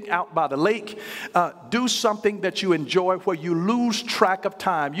picnic out by the lake. Do something that you enjoy where you lose track of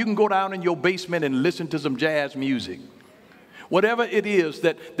time. You can go down in your basement and listen to some jazz music. Whatever it is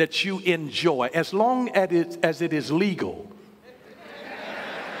that you enjoy, as long as it is legal.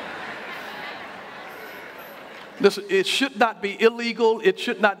 Listen, it should not be illegal, it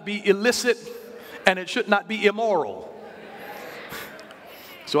should not be illicit, and it should not be immoral.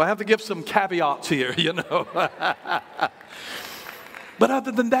 So I have to give some caveats here, you know. But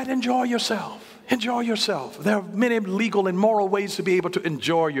other than that, enjoy yourself. Enjoy yourself. There are many legal and moral ways to be able to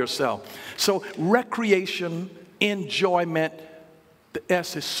enjoy yourself. So recreation, enjoyment, the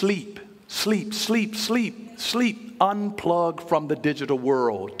S is sleep. Sleep, sleep, sleep, sleep. Unplug from the digital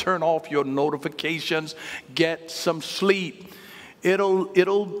world. Turn off your notifications. Get some sleep. The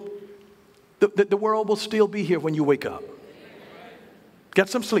world will still be here when you wake up. Get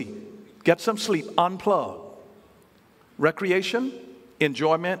some sleep. Get some sleep. Unplug. Recreation,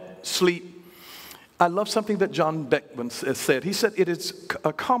 enjoyment, sleep. I love something that John Beckman said. He said, it is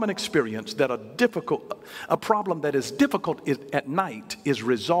a common experience that a problem that is difficult at night is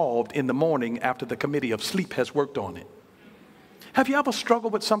resolved in the morning after the committee of sleep has worked on it. Have you ever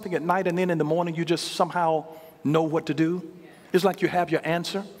struggled with something at night and then in the morning you just somehow know what to do? It's like you have your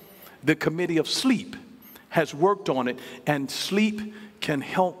answer. The committee of sleep has worked on it, and sleep can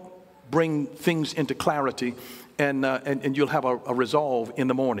help bring things into clarity, and you'll have a resolve in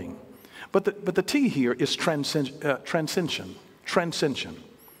the morning. But the T here is transcension. Transcension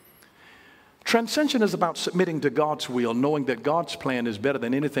is about submitting to God's will, knowing that God's plan is better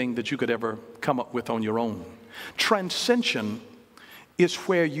than anything that you could ever come up with on your own. Transcension is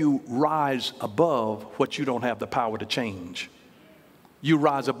where you rise above what you don't have the power to change. You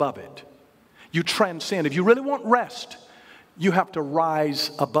rise above it. You transcend. If you really want rest, you have to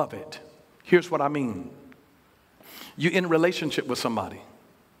rise above it. Here's what I mean. You're in a relationship with somebody.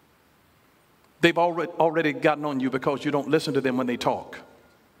 They've already gotten on you because you don't listen to them when they talk.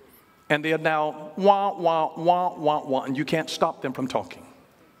 And they are now wah, wah, wah, wah, wah, and you can't stop them from talking.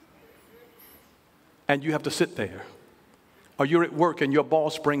 And you have to sit there. Or you're at work and your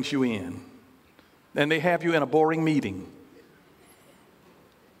boss brings you in. And they have you in a boring meeting.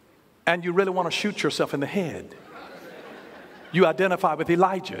 And you really want to shoot yourself in the head. You identify with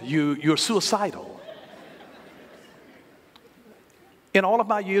Elijah. You're suicidal. In all of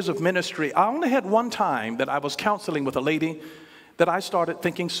my years of ministry, I only had one time that I was counseling with a lady that I started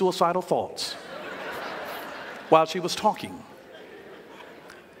thinking suicidal thoughts while she was talking.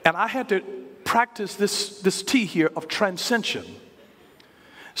 And I had to practice this T here of transcension.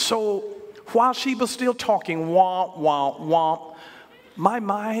 So while she was still talking, wah, wah, wah, my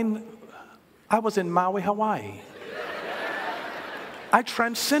mind, I was in Maui, Hawaii. I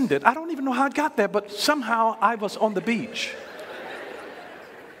transcended. I don't even know how I got there, but somehow I was on the beach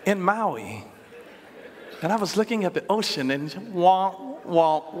in Maui, and I was looking at the ocean and wah,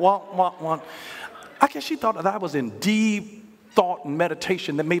 wah, wah, wah, wah. I guess she thought that I was in deep thought and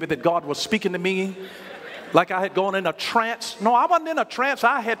meditation, that maybe that God was speaking to me like I had gone in a trance. No, I wasn't in a trance.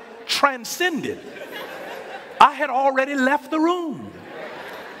 I had transcended. I had already left the room,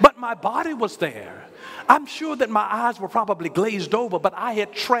 but my body was there. I'm sure that my eyes were probably glazed over, but I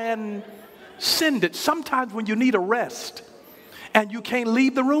had transcended. Sometimes when you need a rest, and you can't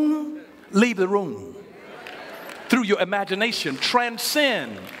leave the room, leave the room. Through your imagination,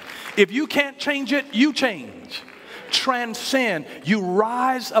 transcend. If you can't change it, you change. Transcend. You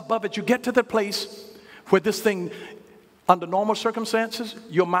rise above it. You get to the place where this thing, under normal circumstances,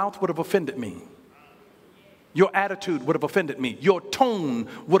 your mouth would have offended me. Your attitude would have offended me. Your tone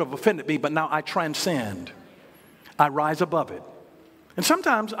would have offended me, but now I transcend. I rise above it. And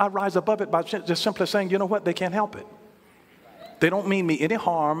sometimes I rise above it by just simply saying, you know what, they can't help it. They don't mean me any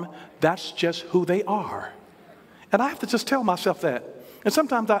harm. That's just who they are. And I have to just tell myself that. And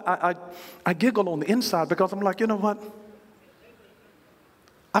sometimes I giggle on the inside because I'm like, you know what?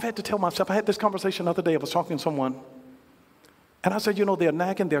 I've had to tell myself, I had this conversation the other day. I was talking to someone. And I said, you know, they're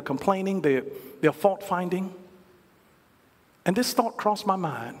nagging, they're complaining, they're fault finding. And this thought crossed my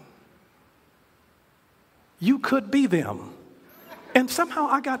mind. You could be them. And somehow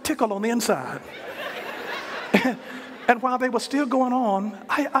I got tickled on the inside. And while they were still going on,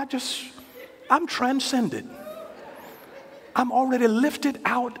 I'm transcended. I'm already lifted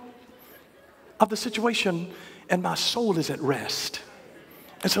out of the situation, and my soul is at rest.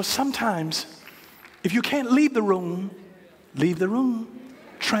 And so sometimes, if you can't leave the room, leave the room.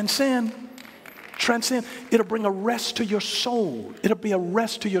 Transcend. Transcend. It'll bring a rest to your soul. It'll be a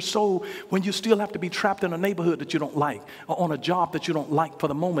rest to your soul when you still have to be trapped in a neighborhood that you don't like, or on a job that you don't like for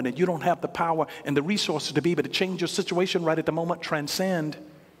the moment, and you don't have the power and the resources to be able to change your situation right at the moment. Transcend.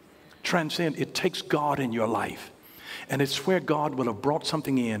 Transcend. It takes God in your life. And it's where God will have brought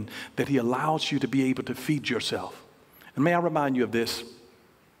something in that He allows you to be able to feed yourself. And may I remind you of this?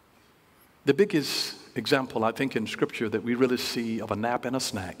 The biggest example, I think, in Scripture that we really see of a nap and a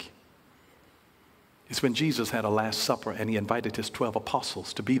snack is when Jesus had a Last Supper and He invited His 12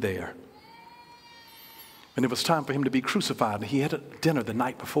 apostles to be there. When it was time for Him to be crucified, He had a dinner the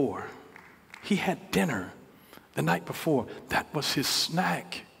night before. He had dinner The night before, that was his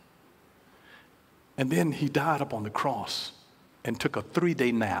snack. And then he died up on the cross and took a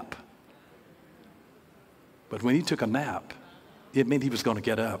 3-day nap. But when he took a nap, it meant he was going to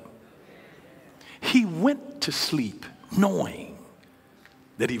get up. He went to sleep knowing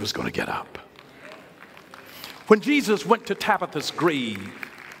that he was going to get up. When Jesus went to Tabitha's grave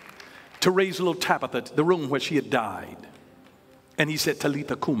to raise little Tabitha, the room where she had died, and he said,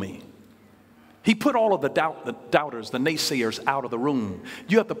 Talitha Kumi, he put all of the doubters, the naysayers out of the room.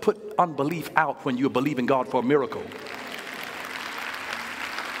 You have to put unbelief out when you believe in God for a miracle.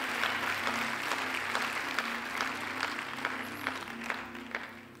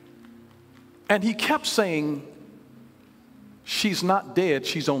 And he kept saying, she's not dead,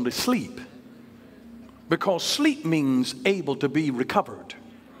 she's only asleep. Because sleep means able to be recovered.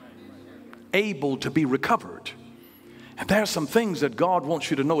 Able to be recovered. And there are some things that God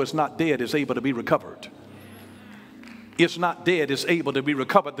wants you to know is not dead, is able to be recovered. It's not dead, it's able to be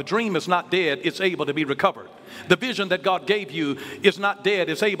recovered. The dream is not dead, it's able to be recovered. The vision that God gave you is not dead,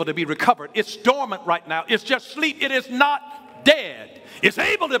 it's able to be recovered. It's dormant right now, it's just sleep. It is not dead, it's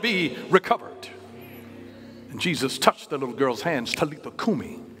able to be recovered. And Jesus touched the little girl's hands. Talitha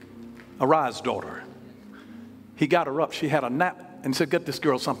Kumi, arise, daughter. He got her up, she had a nap, and said, get this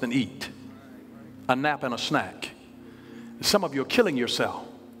girl something to eat. A nap and a snack. Some of you are killing yourself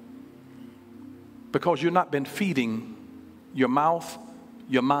because you've not been feeding your mouth,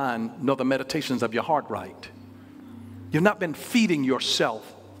 your mind, nor the meditations of your heart right. You've not been feeding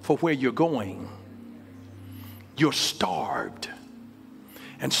yourself for where you're going. You're starved.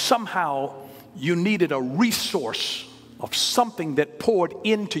 And somehow you needed a resource of something that poured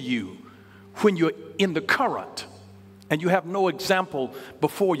into you when you're in the current. And you have no example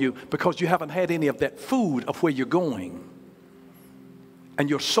before you because you haven't had any of that food of where you're going. And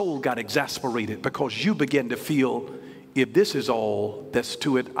your soul got exasperated because you began to feel, if this is all that's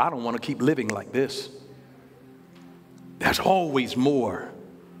to it, I don't want to keep living like this. There's always more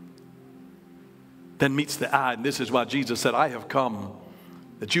than meets the eye. And this is why Jesus said, I have come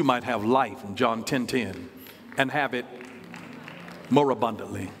that you might have life in John 10:10 and have it more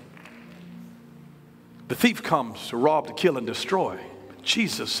abundantly. The thief comes to rob, to kill, and destroy. But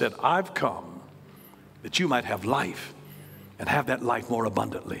Jesus said, I've come that you might have life and have that life more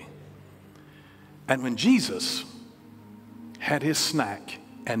abundantly. And when Jesus had his snack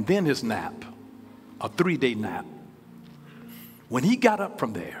and then his nap, a 3-day nap, when he got up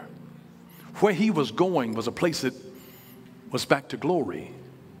from there, where he was going was a place that was back to glory.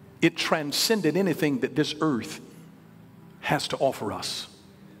 It transcended anything that this earth has to offer us.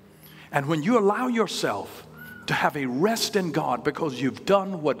 And when you allow yourself to have a rest in God because you've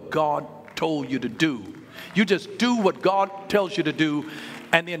done what God told you to do, you just do what God tells you to do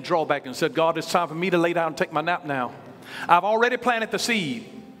and then draw back and say, God, it's time for me to lay down and take my nap now. I've already planted the seed.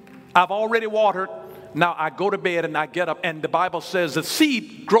 I've already watered. Now I go to bed and I get up, and the Bible says the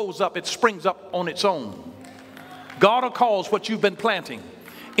seed grows up, it springs up on its own. God will cause what you've been planting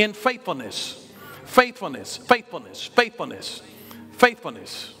in faithfulness, faithfulness, faithfulness, faithfulness,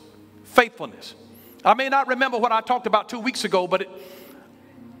 faithfulness, faithfulness. I may not remember what I talked about 2 weeks ago, but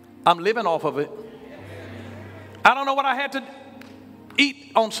I'm living off of it. I don't know what I had to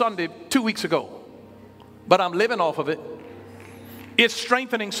eat on Sunday 2 weeks ago, but I'm living off of it. It's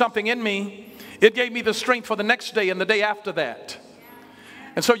strengthening something in me. It gave me the strength for the next day and the day after that.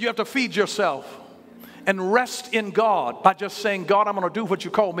 And so you have to feed yourself and rest in God by just saying, God, I'm going to do what you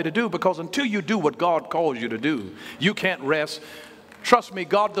called me to do, because until you do what God calls you to do, you can't rest. Trust me,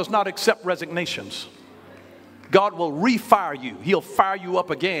 God does not accept resignations. God will refire you. He'll fire you up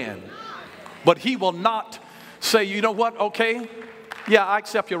again. But he will not say, you know what, okay, yeah, I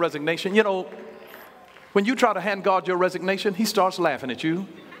accept your resignation. You know, when you try to hand God your resignation, he starts laughing at you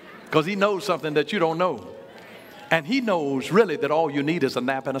because he knows something that you don't know. And he knows really that all you need is a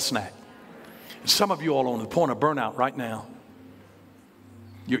nap and a snack. And some of you all are on the point of burnout right now.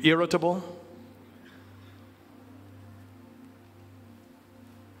 You're irritable.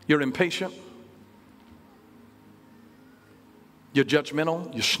 You're impatient. You're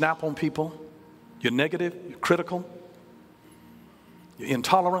judgmental. You snap on people. You're negative. You're critical. You're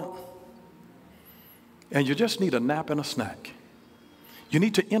intolerant. And you just need a nap and a snack. You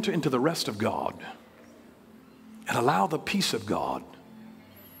need to enter into the rest of God and allow the peace of God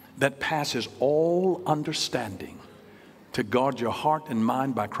that passes all understanding to guard your heart and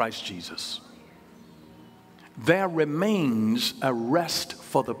mind by Christ Jesus. There remains a rest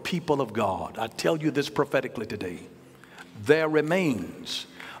for the people of God. I tell you this prophetically today. There remains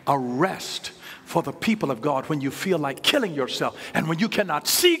a rest for the people of God when you feel like killing yourself and when you cannot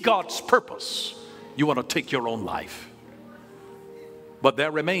see God's purpose you want to take your own life. But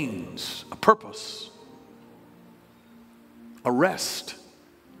there remains a purpose, a rest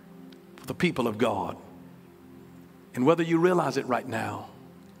for the people of God. And whether you realize it right now,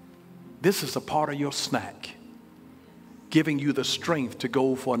 this is a part of your snack, giving you the strength to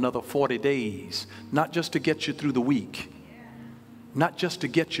go for another 40 days, not just to get you through the week, not just to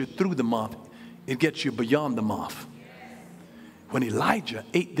get you through the month, it gets you beyond the month. When Elijah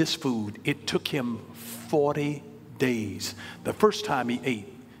ate this food, it took him 40 days. The first time he ate,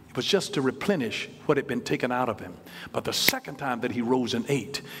 it was just to replenish what had been taken out of him. But the second time that he rose and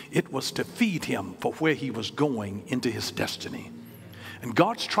ate, it was to feed him for where he was going into his destiny. And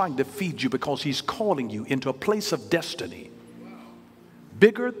God's trying to feed you because he's calling you into a place of destiny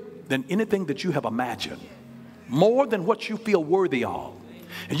bigger than anything that you have imagined, more than what you feel worthy of.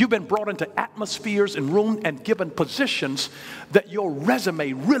 And you've been brought into atmospheres and rooms and given positions that your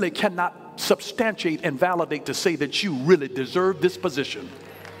resume really cannot substantiate and validate to say that you really deserve this position.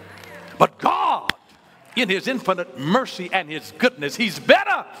 But God, in his infinite mercy and his goodness, he's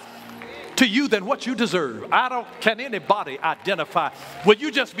better to you than what you deserve. Can anybody identify? Will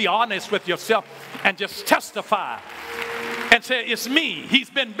you just be honest with yourself and just testify and say, it's me. He's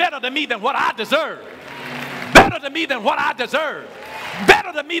been better to me than what I deserve. Better to me than what I deserve.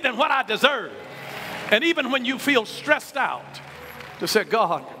 Better to me than what I deserve. And even when you feel stressed out, to say,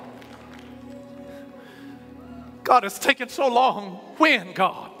 God, it's taken so long. When,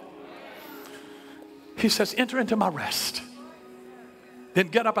 God? He says, enter into my rest. Then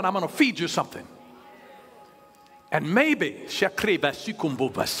get up and I'm going to feed you something. And maybe, if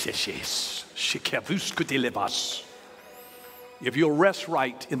you'll rest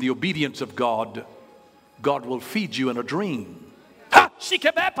right in the obedience of God, God will feed you in a dream.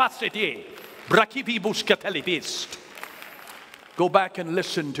 Go back and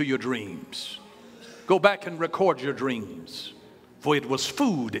listen to your dreams. Go back and record your dreams. For it was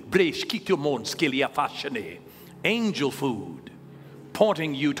food, angel food,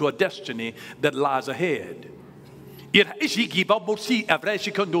 pointing you to a destiny that lies ahead. It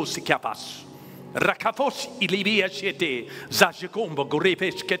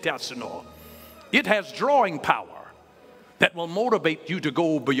has drawing power that will motivate you to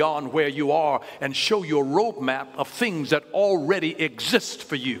go beyond where you are and show you a roadmap of things that already exist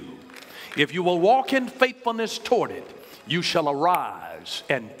for you. If you will walk in faithfulness toward it, you shall arise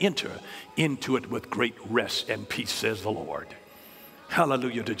and enter into it with great rest and peace, says the Lord.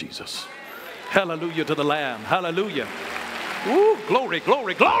 Hallelujah to Jesus. Hallelujah to the Lamb. Hallelujah. Ooh, glory,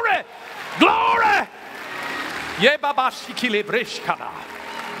 glory, glory, glory.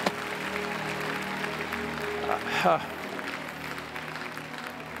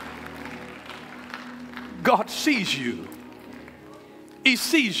 God sees you. He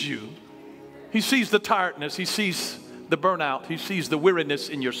sees you. He sees the tiredness. He sees the burnout. He sees the weariness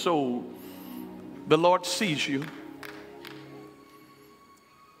in your soul. The Lord sees you.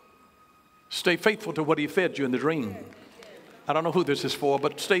 Stay faithful to what he fed you in the dream. I don't know who this is for,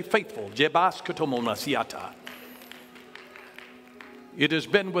 but stay faithful. It has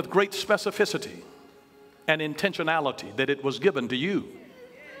been with great specificity and intentionality that it was given to you.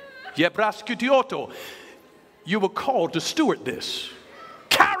 You were called to steward this.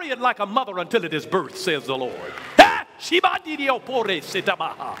 Carry it like a mother until it is birthed, says the Lord.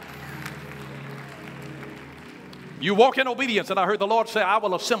 You walk in obedience, and I heard the Lord say, I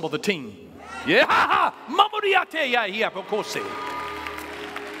will assemble the team. Yeah.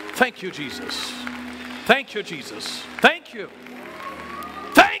 Thank you, Jesus. Thank you, Jesus. Thank you.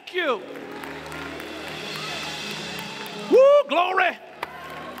 Thank you. Woo, glory.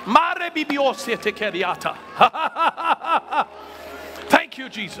 Thank you,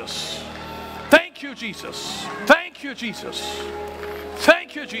 Jesus. Thank you, Jesus. Thank you, Jesus.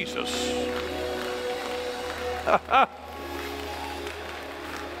 Thank you, Jesus.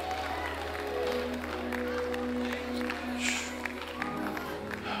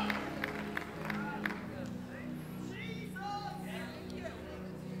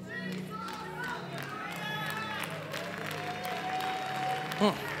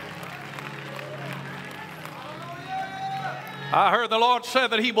 I heard the Lord say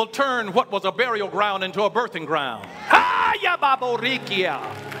that he will turn what was a burial ground into a birthing ground.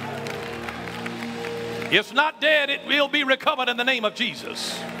 It's not dead, it will be recovered in the name of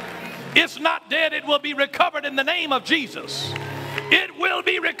Jesus. It's not dead, it will be recovered in the name of Jesus. It will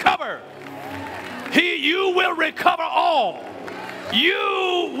be recovered. You will recover all.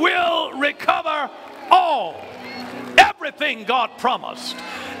 You will recover all. Everything God promised,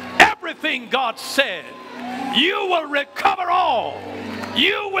 everything God said, you will recover all.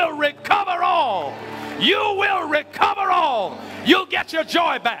 You will recover all. You will recover all. You'll get your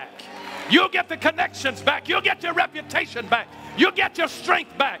joy back. You'll get the connections back. You'll get your reputation back. You'll get your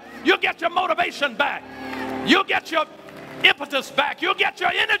strength back. You'll get your motivation back. You'll get your impetus back. You'll get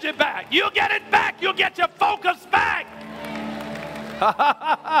your energy back. You'll get it back. You'll get your focus back.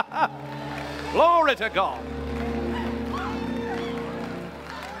 Glory to God.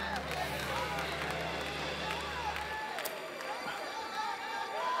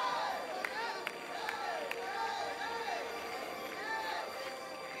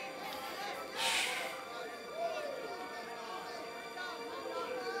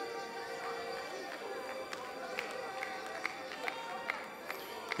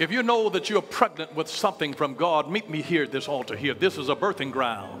 If you know that you're pregnant with something from God, meet me here at this altar here. This is a birthing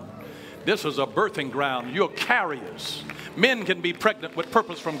ground. This is a birthing ground. You're carriers. Men can be pregnant with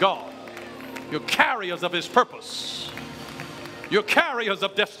purpose from God. You're carriers of His purpose. You're carriers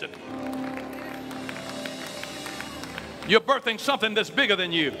of destiny. You're birthing something that's bigger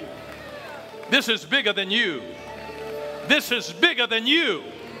than you. This is bigger than you. This is bigger than you.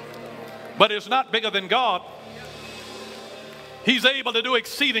 But it's not bigger than God. He's able to do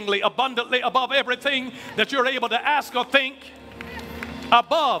exceedingly abundantly above everything that you're able to ask or think.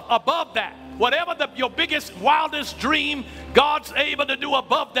 Above that. Whatever your biggest, wildest dream, God's able to do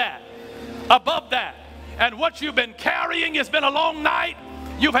above that. Above that. And what you've been carrying has been a long night.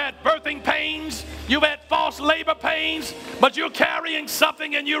 You've had birthing pains. You've had false labor pains. But you're carrying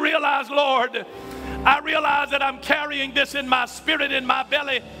something and you realize, Lord, I realize that I'm carrying this in my spirit, in my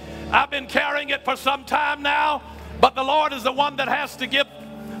belly. I've been carrying it for some time now. But the Lord is the one that has to give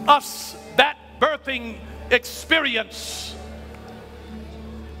us that birthing experience.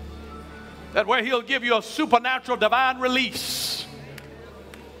 That where He'll give you a supernatural divine release.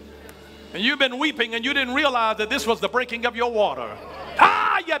 And you've been weeping and you didn't realize that this was the breaking of your water.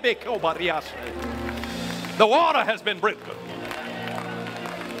 The water has been broken.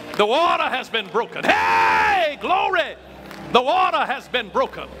 The water has been broken. Hey, glory! The water has been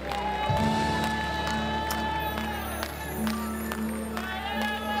broken.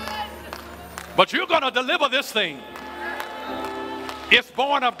 But you're going to deliver this thing. It's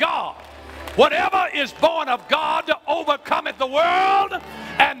born of God. Whatever is born of God overcometh the world.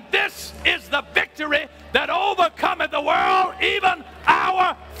 And this is the victory that overcometh the world, even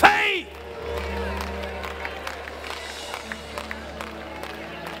our faith.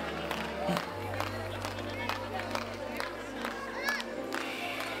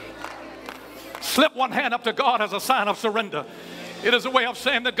 Slip one hand up to God as a sign of surrender. It is a way of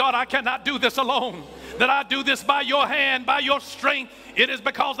saying that, God, I cannot do this alone. That I do this by your hand, by your strength. It is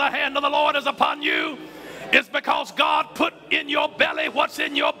because the hand of the Lord is upon you. It's because God put in your belly what's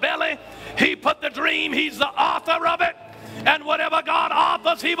in your belly. He put the dream. He's the author of it. And whatever God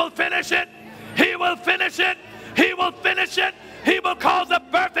authors, He will finish it. He will finish it. He will finish it. He will cause the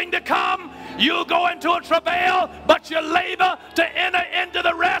birthing to come. You'll go into a travail, but you labor to enter into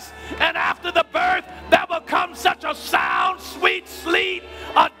the rest. And after the birth, there will come such a sound, sweet sleep,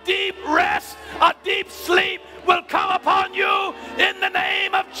 a deep rest, a deep sleep will come upon you in the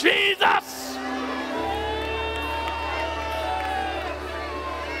name of Jesus.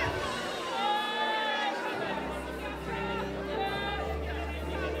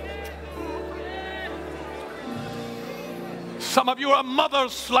 Some of you are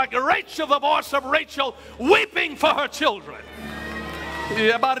mothers like Rachel, the voice of Rachel, weeping for her children.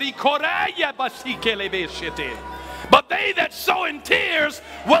 But they that sow in tears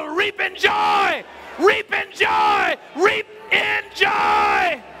will reap in joy. Reap in joy. Reap in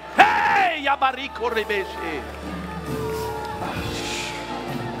joy. Hey,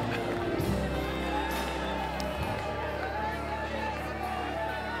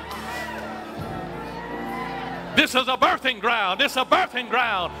 this is a birthing ground. It's a birthing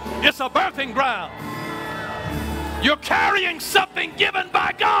ground. It's a birthing ground. You're carrying something given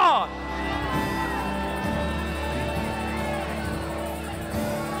by God.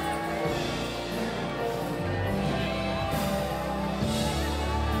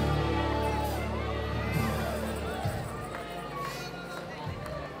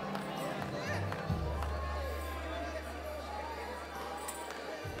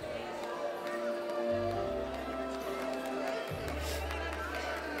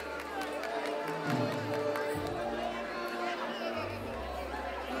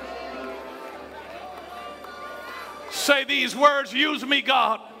 Say these words: use me,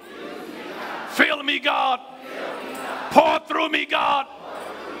 God. Fill me, God. Pour through me, God.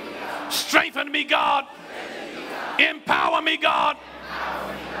 Strengthen me, God. Empower me, God.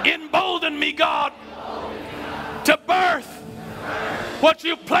 Embolden me, God, to birth What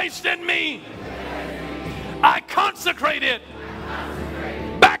you placed in me, I consecrate it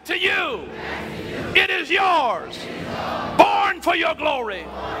back to you. It is yours. Born for your glory.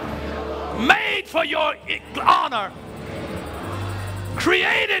 Made for your honor.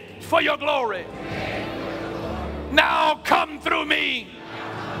 Created for your glory. Now come through me.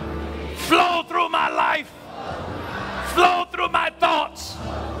 Flow through my life. Flow through my thoughts.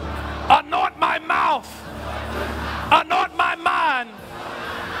 Anoint my mouth. Anoint my mind.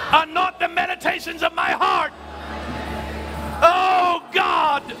 Anoint the meditations of my heart. Oh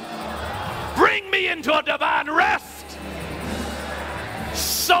God, bring me into a divine rest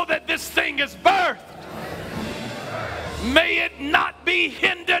so that this thing is birthed. May it not be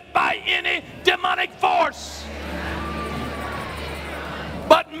hindered by any demonic force,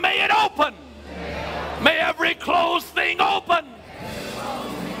 but may it open. May every closed thing open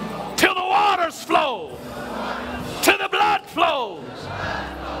till the waters flow, till the blood flows,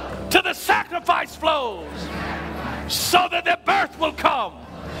 till the sacrifice flows, so that the birth will come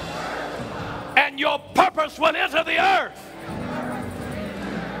and your purpose will enter the earth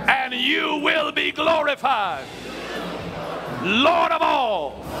and you will be glorified, Lord of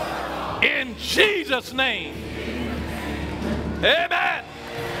all, in Jesus' name. Amen.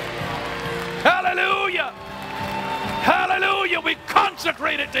 Hallelujah. Hallelujah. We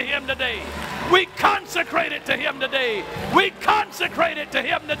consecrate it to him today. We consecrate it to him today. We consecrate it to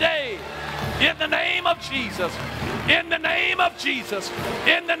him today. In the name of Jesus. In the name of Jesus.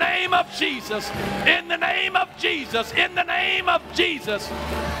 In the name of Jesus. In the name of Jesus. In the name of Jesus.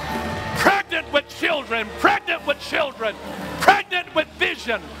 Pregnant with children. Pregnant with children. Pregnant with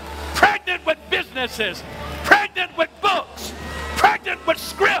vision. Pregnant with businesses. Pregnant with books. Pregnant with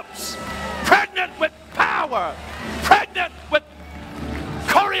scripts. Pregnant with power. Pregnant with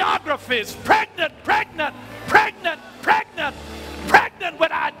choreographies. Pregnant, pregnant, pregnant, pregnant, pregnant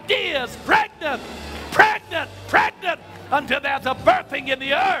with ideas. Pregnant, pregnant, pregnant, until there's a birthing in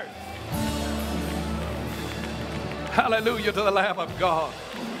the earth. Hallelujah to the Lamb of God.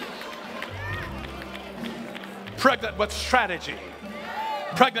 Pregnant with strategy.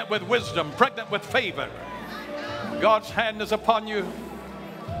 Pregnant with wisdom. Pregnant with favor. God's hand is upon you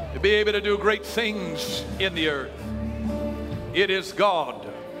to be able to do great things in the earth. It is God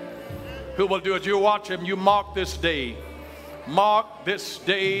who will do it. You watch him. You mark this day. Mark this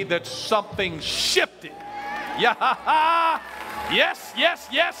day that something shifted. Yeah. Yes, yes,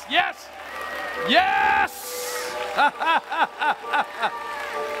 yes, yes. Yes.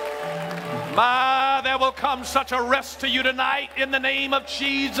 There will come such a rest to you tonight in the name of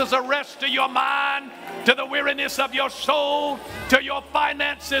Jesus. A rest to your mind, to the weariness of your soul, to your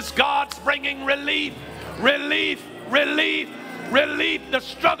finances. God's bringing relief, relief, relief, relief. The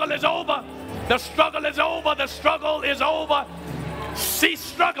struggle is over. The struggle is over. The struggle is over. Cease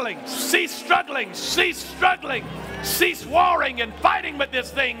struggling. Cease struggling. Cease struggling. Cease warring and fighting with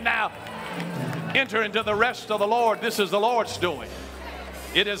this thing now. Enter into the rest of the Lord. This is the Lord's doing.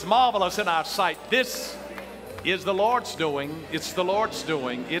 It is marvelous in our sight. This is the Lord's doing. It's the Lord's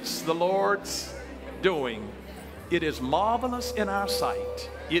doing. It's the Lord's doing. It is marvelous in our sight.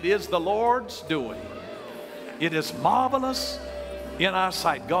 It is the Lord's doing. It is marvelous in our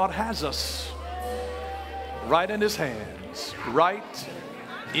sight. God has us right in his hands. Right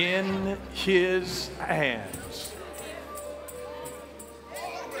in his hands.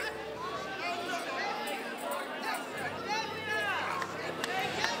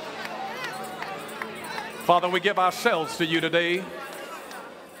 Father, we give ourselves to you today.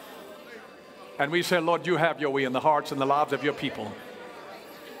 And we say, Lord, you have your way in the hearts and the lives of your people.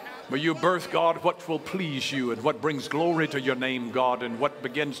 Will you birth, God, what will please you and what brings glory to your name, God, and what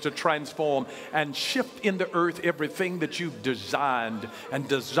begins to transform and shift in the earth everything that you've designed and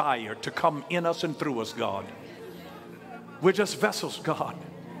desire to come in us and through us, God. We're just vessels, God.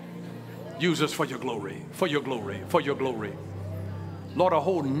 Use us for your glory, for your glory, for your glory. Lord, a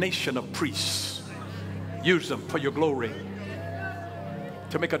whole nation of priests. Use them for your glory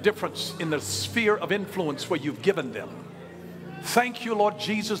to make a difference in the sphere of influence where you've given them. Thank you, Lord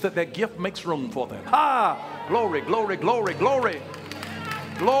Jesus, that their gift makes room for them. Ah, glory, glory, glory, glory.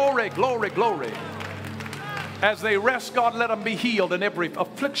 Glory, glory, glory. As they rest, God, let them be healed in every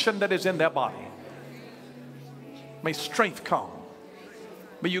affliction that is in their body. May strength come.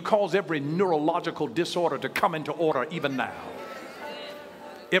 May you cause every neurological disorder to come into order even now.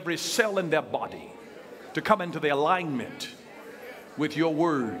 Every cell in their body to come into the alignment with your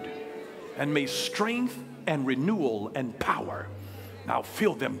word. And may strength and renewal and power now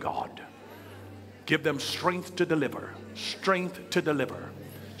fill them, God. Give them strength to deliver, strength to deliver,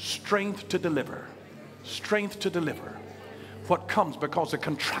 strength to deliver, strength to deliver. What comes because of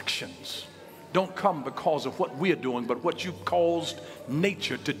contractions don't come because of what we're doing, but what you've caused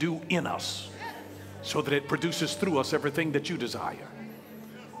nature to do in us so that it produces through us everything that you desire.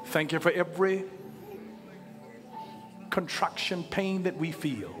 Thank you for every contraction, pain that we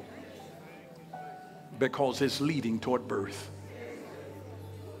feel, because it's leading toward birth.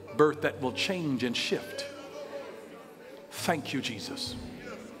 Birth that will change and shift. Thank you, Jesus.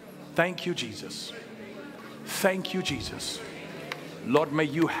 Thank you, Jesus. Thank you, Jesus. Lord, may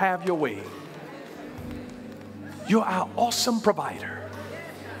you have your way. You're our awesome provider.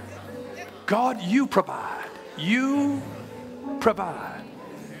 God, you provide. You provide.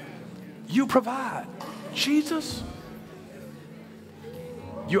 You provide. Jesus,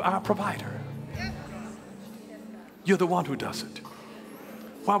 you're our provider. You're the one who does it.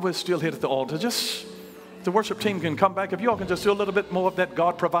 While we're still here at the altar, just the worship team can come back. If you all can just do a little bit more of that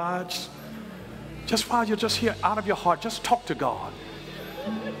God provides. Just while you're just here out of your heart, just talk to God.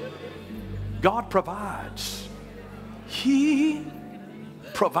 God provides. He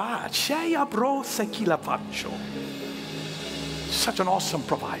provides. Such an awesome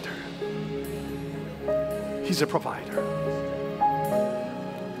provider. He's a provider.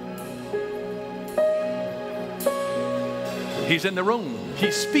 He's in the room.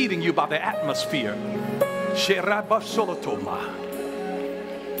 He's feeding you by the atmosphere.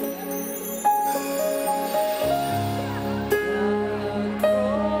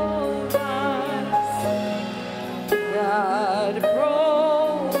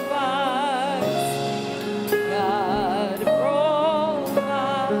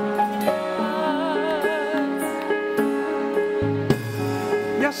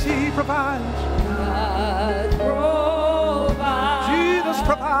 Yes, he provides. Jesus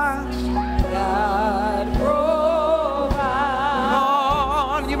provides. God provides.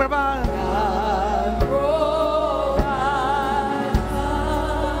 Oh, you provide. God provides.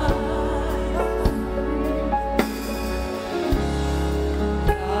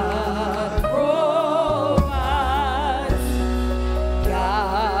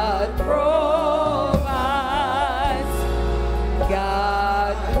 God provides. God provides. God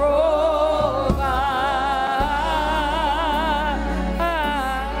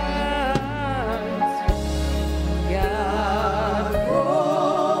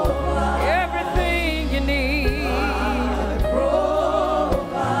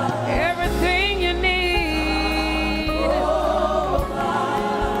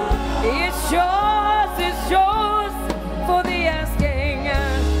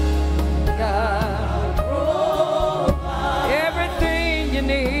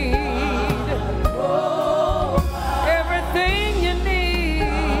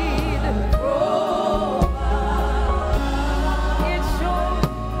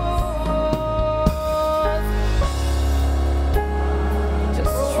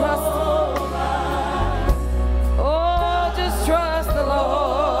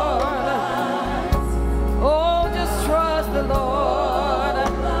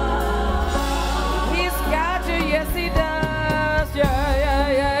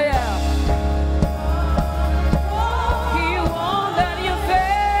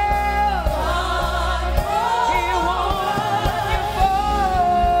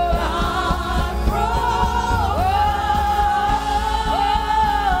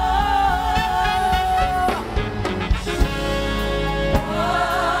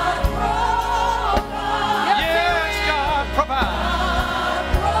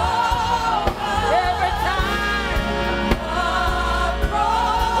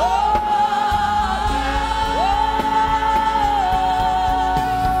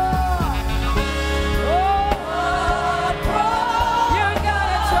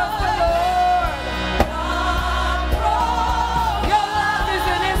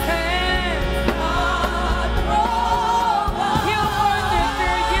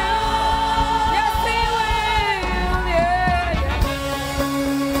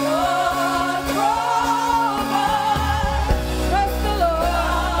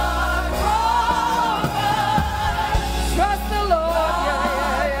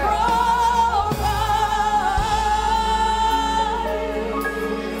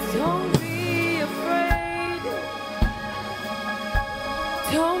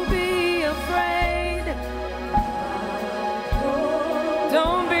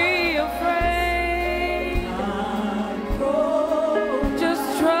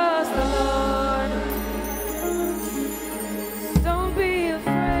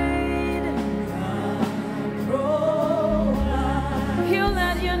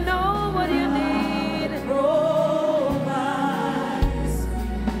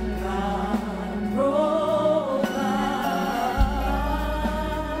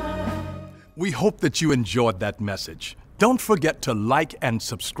hope that you enjoyed that message. Don't forget to like and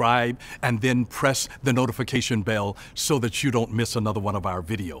subscribe, and then press the notification bell so that you don't miss another one of our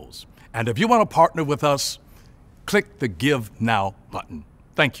videos. And if you want to partner with us, click the Give Now button.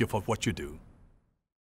 Thank you for what you do.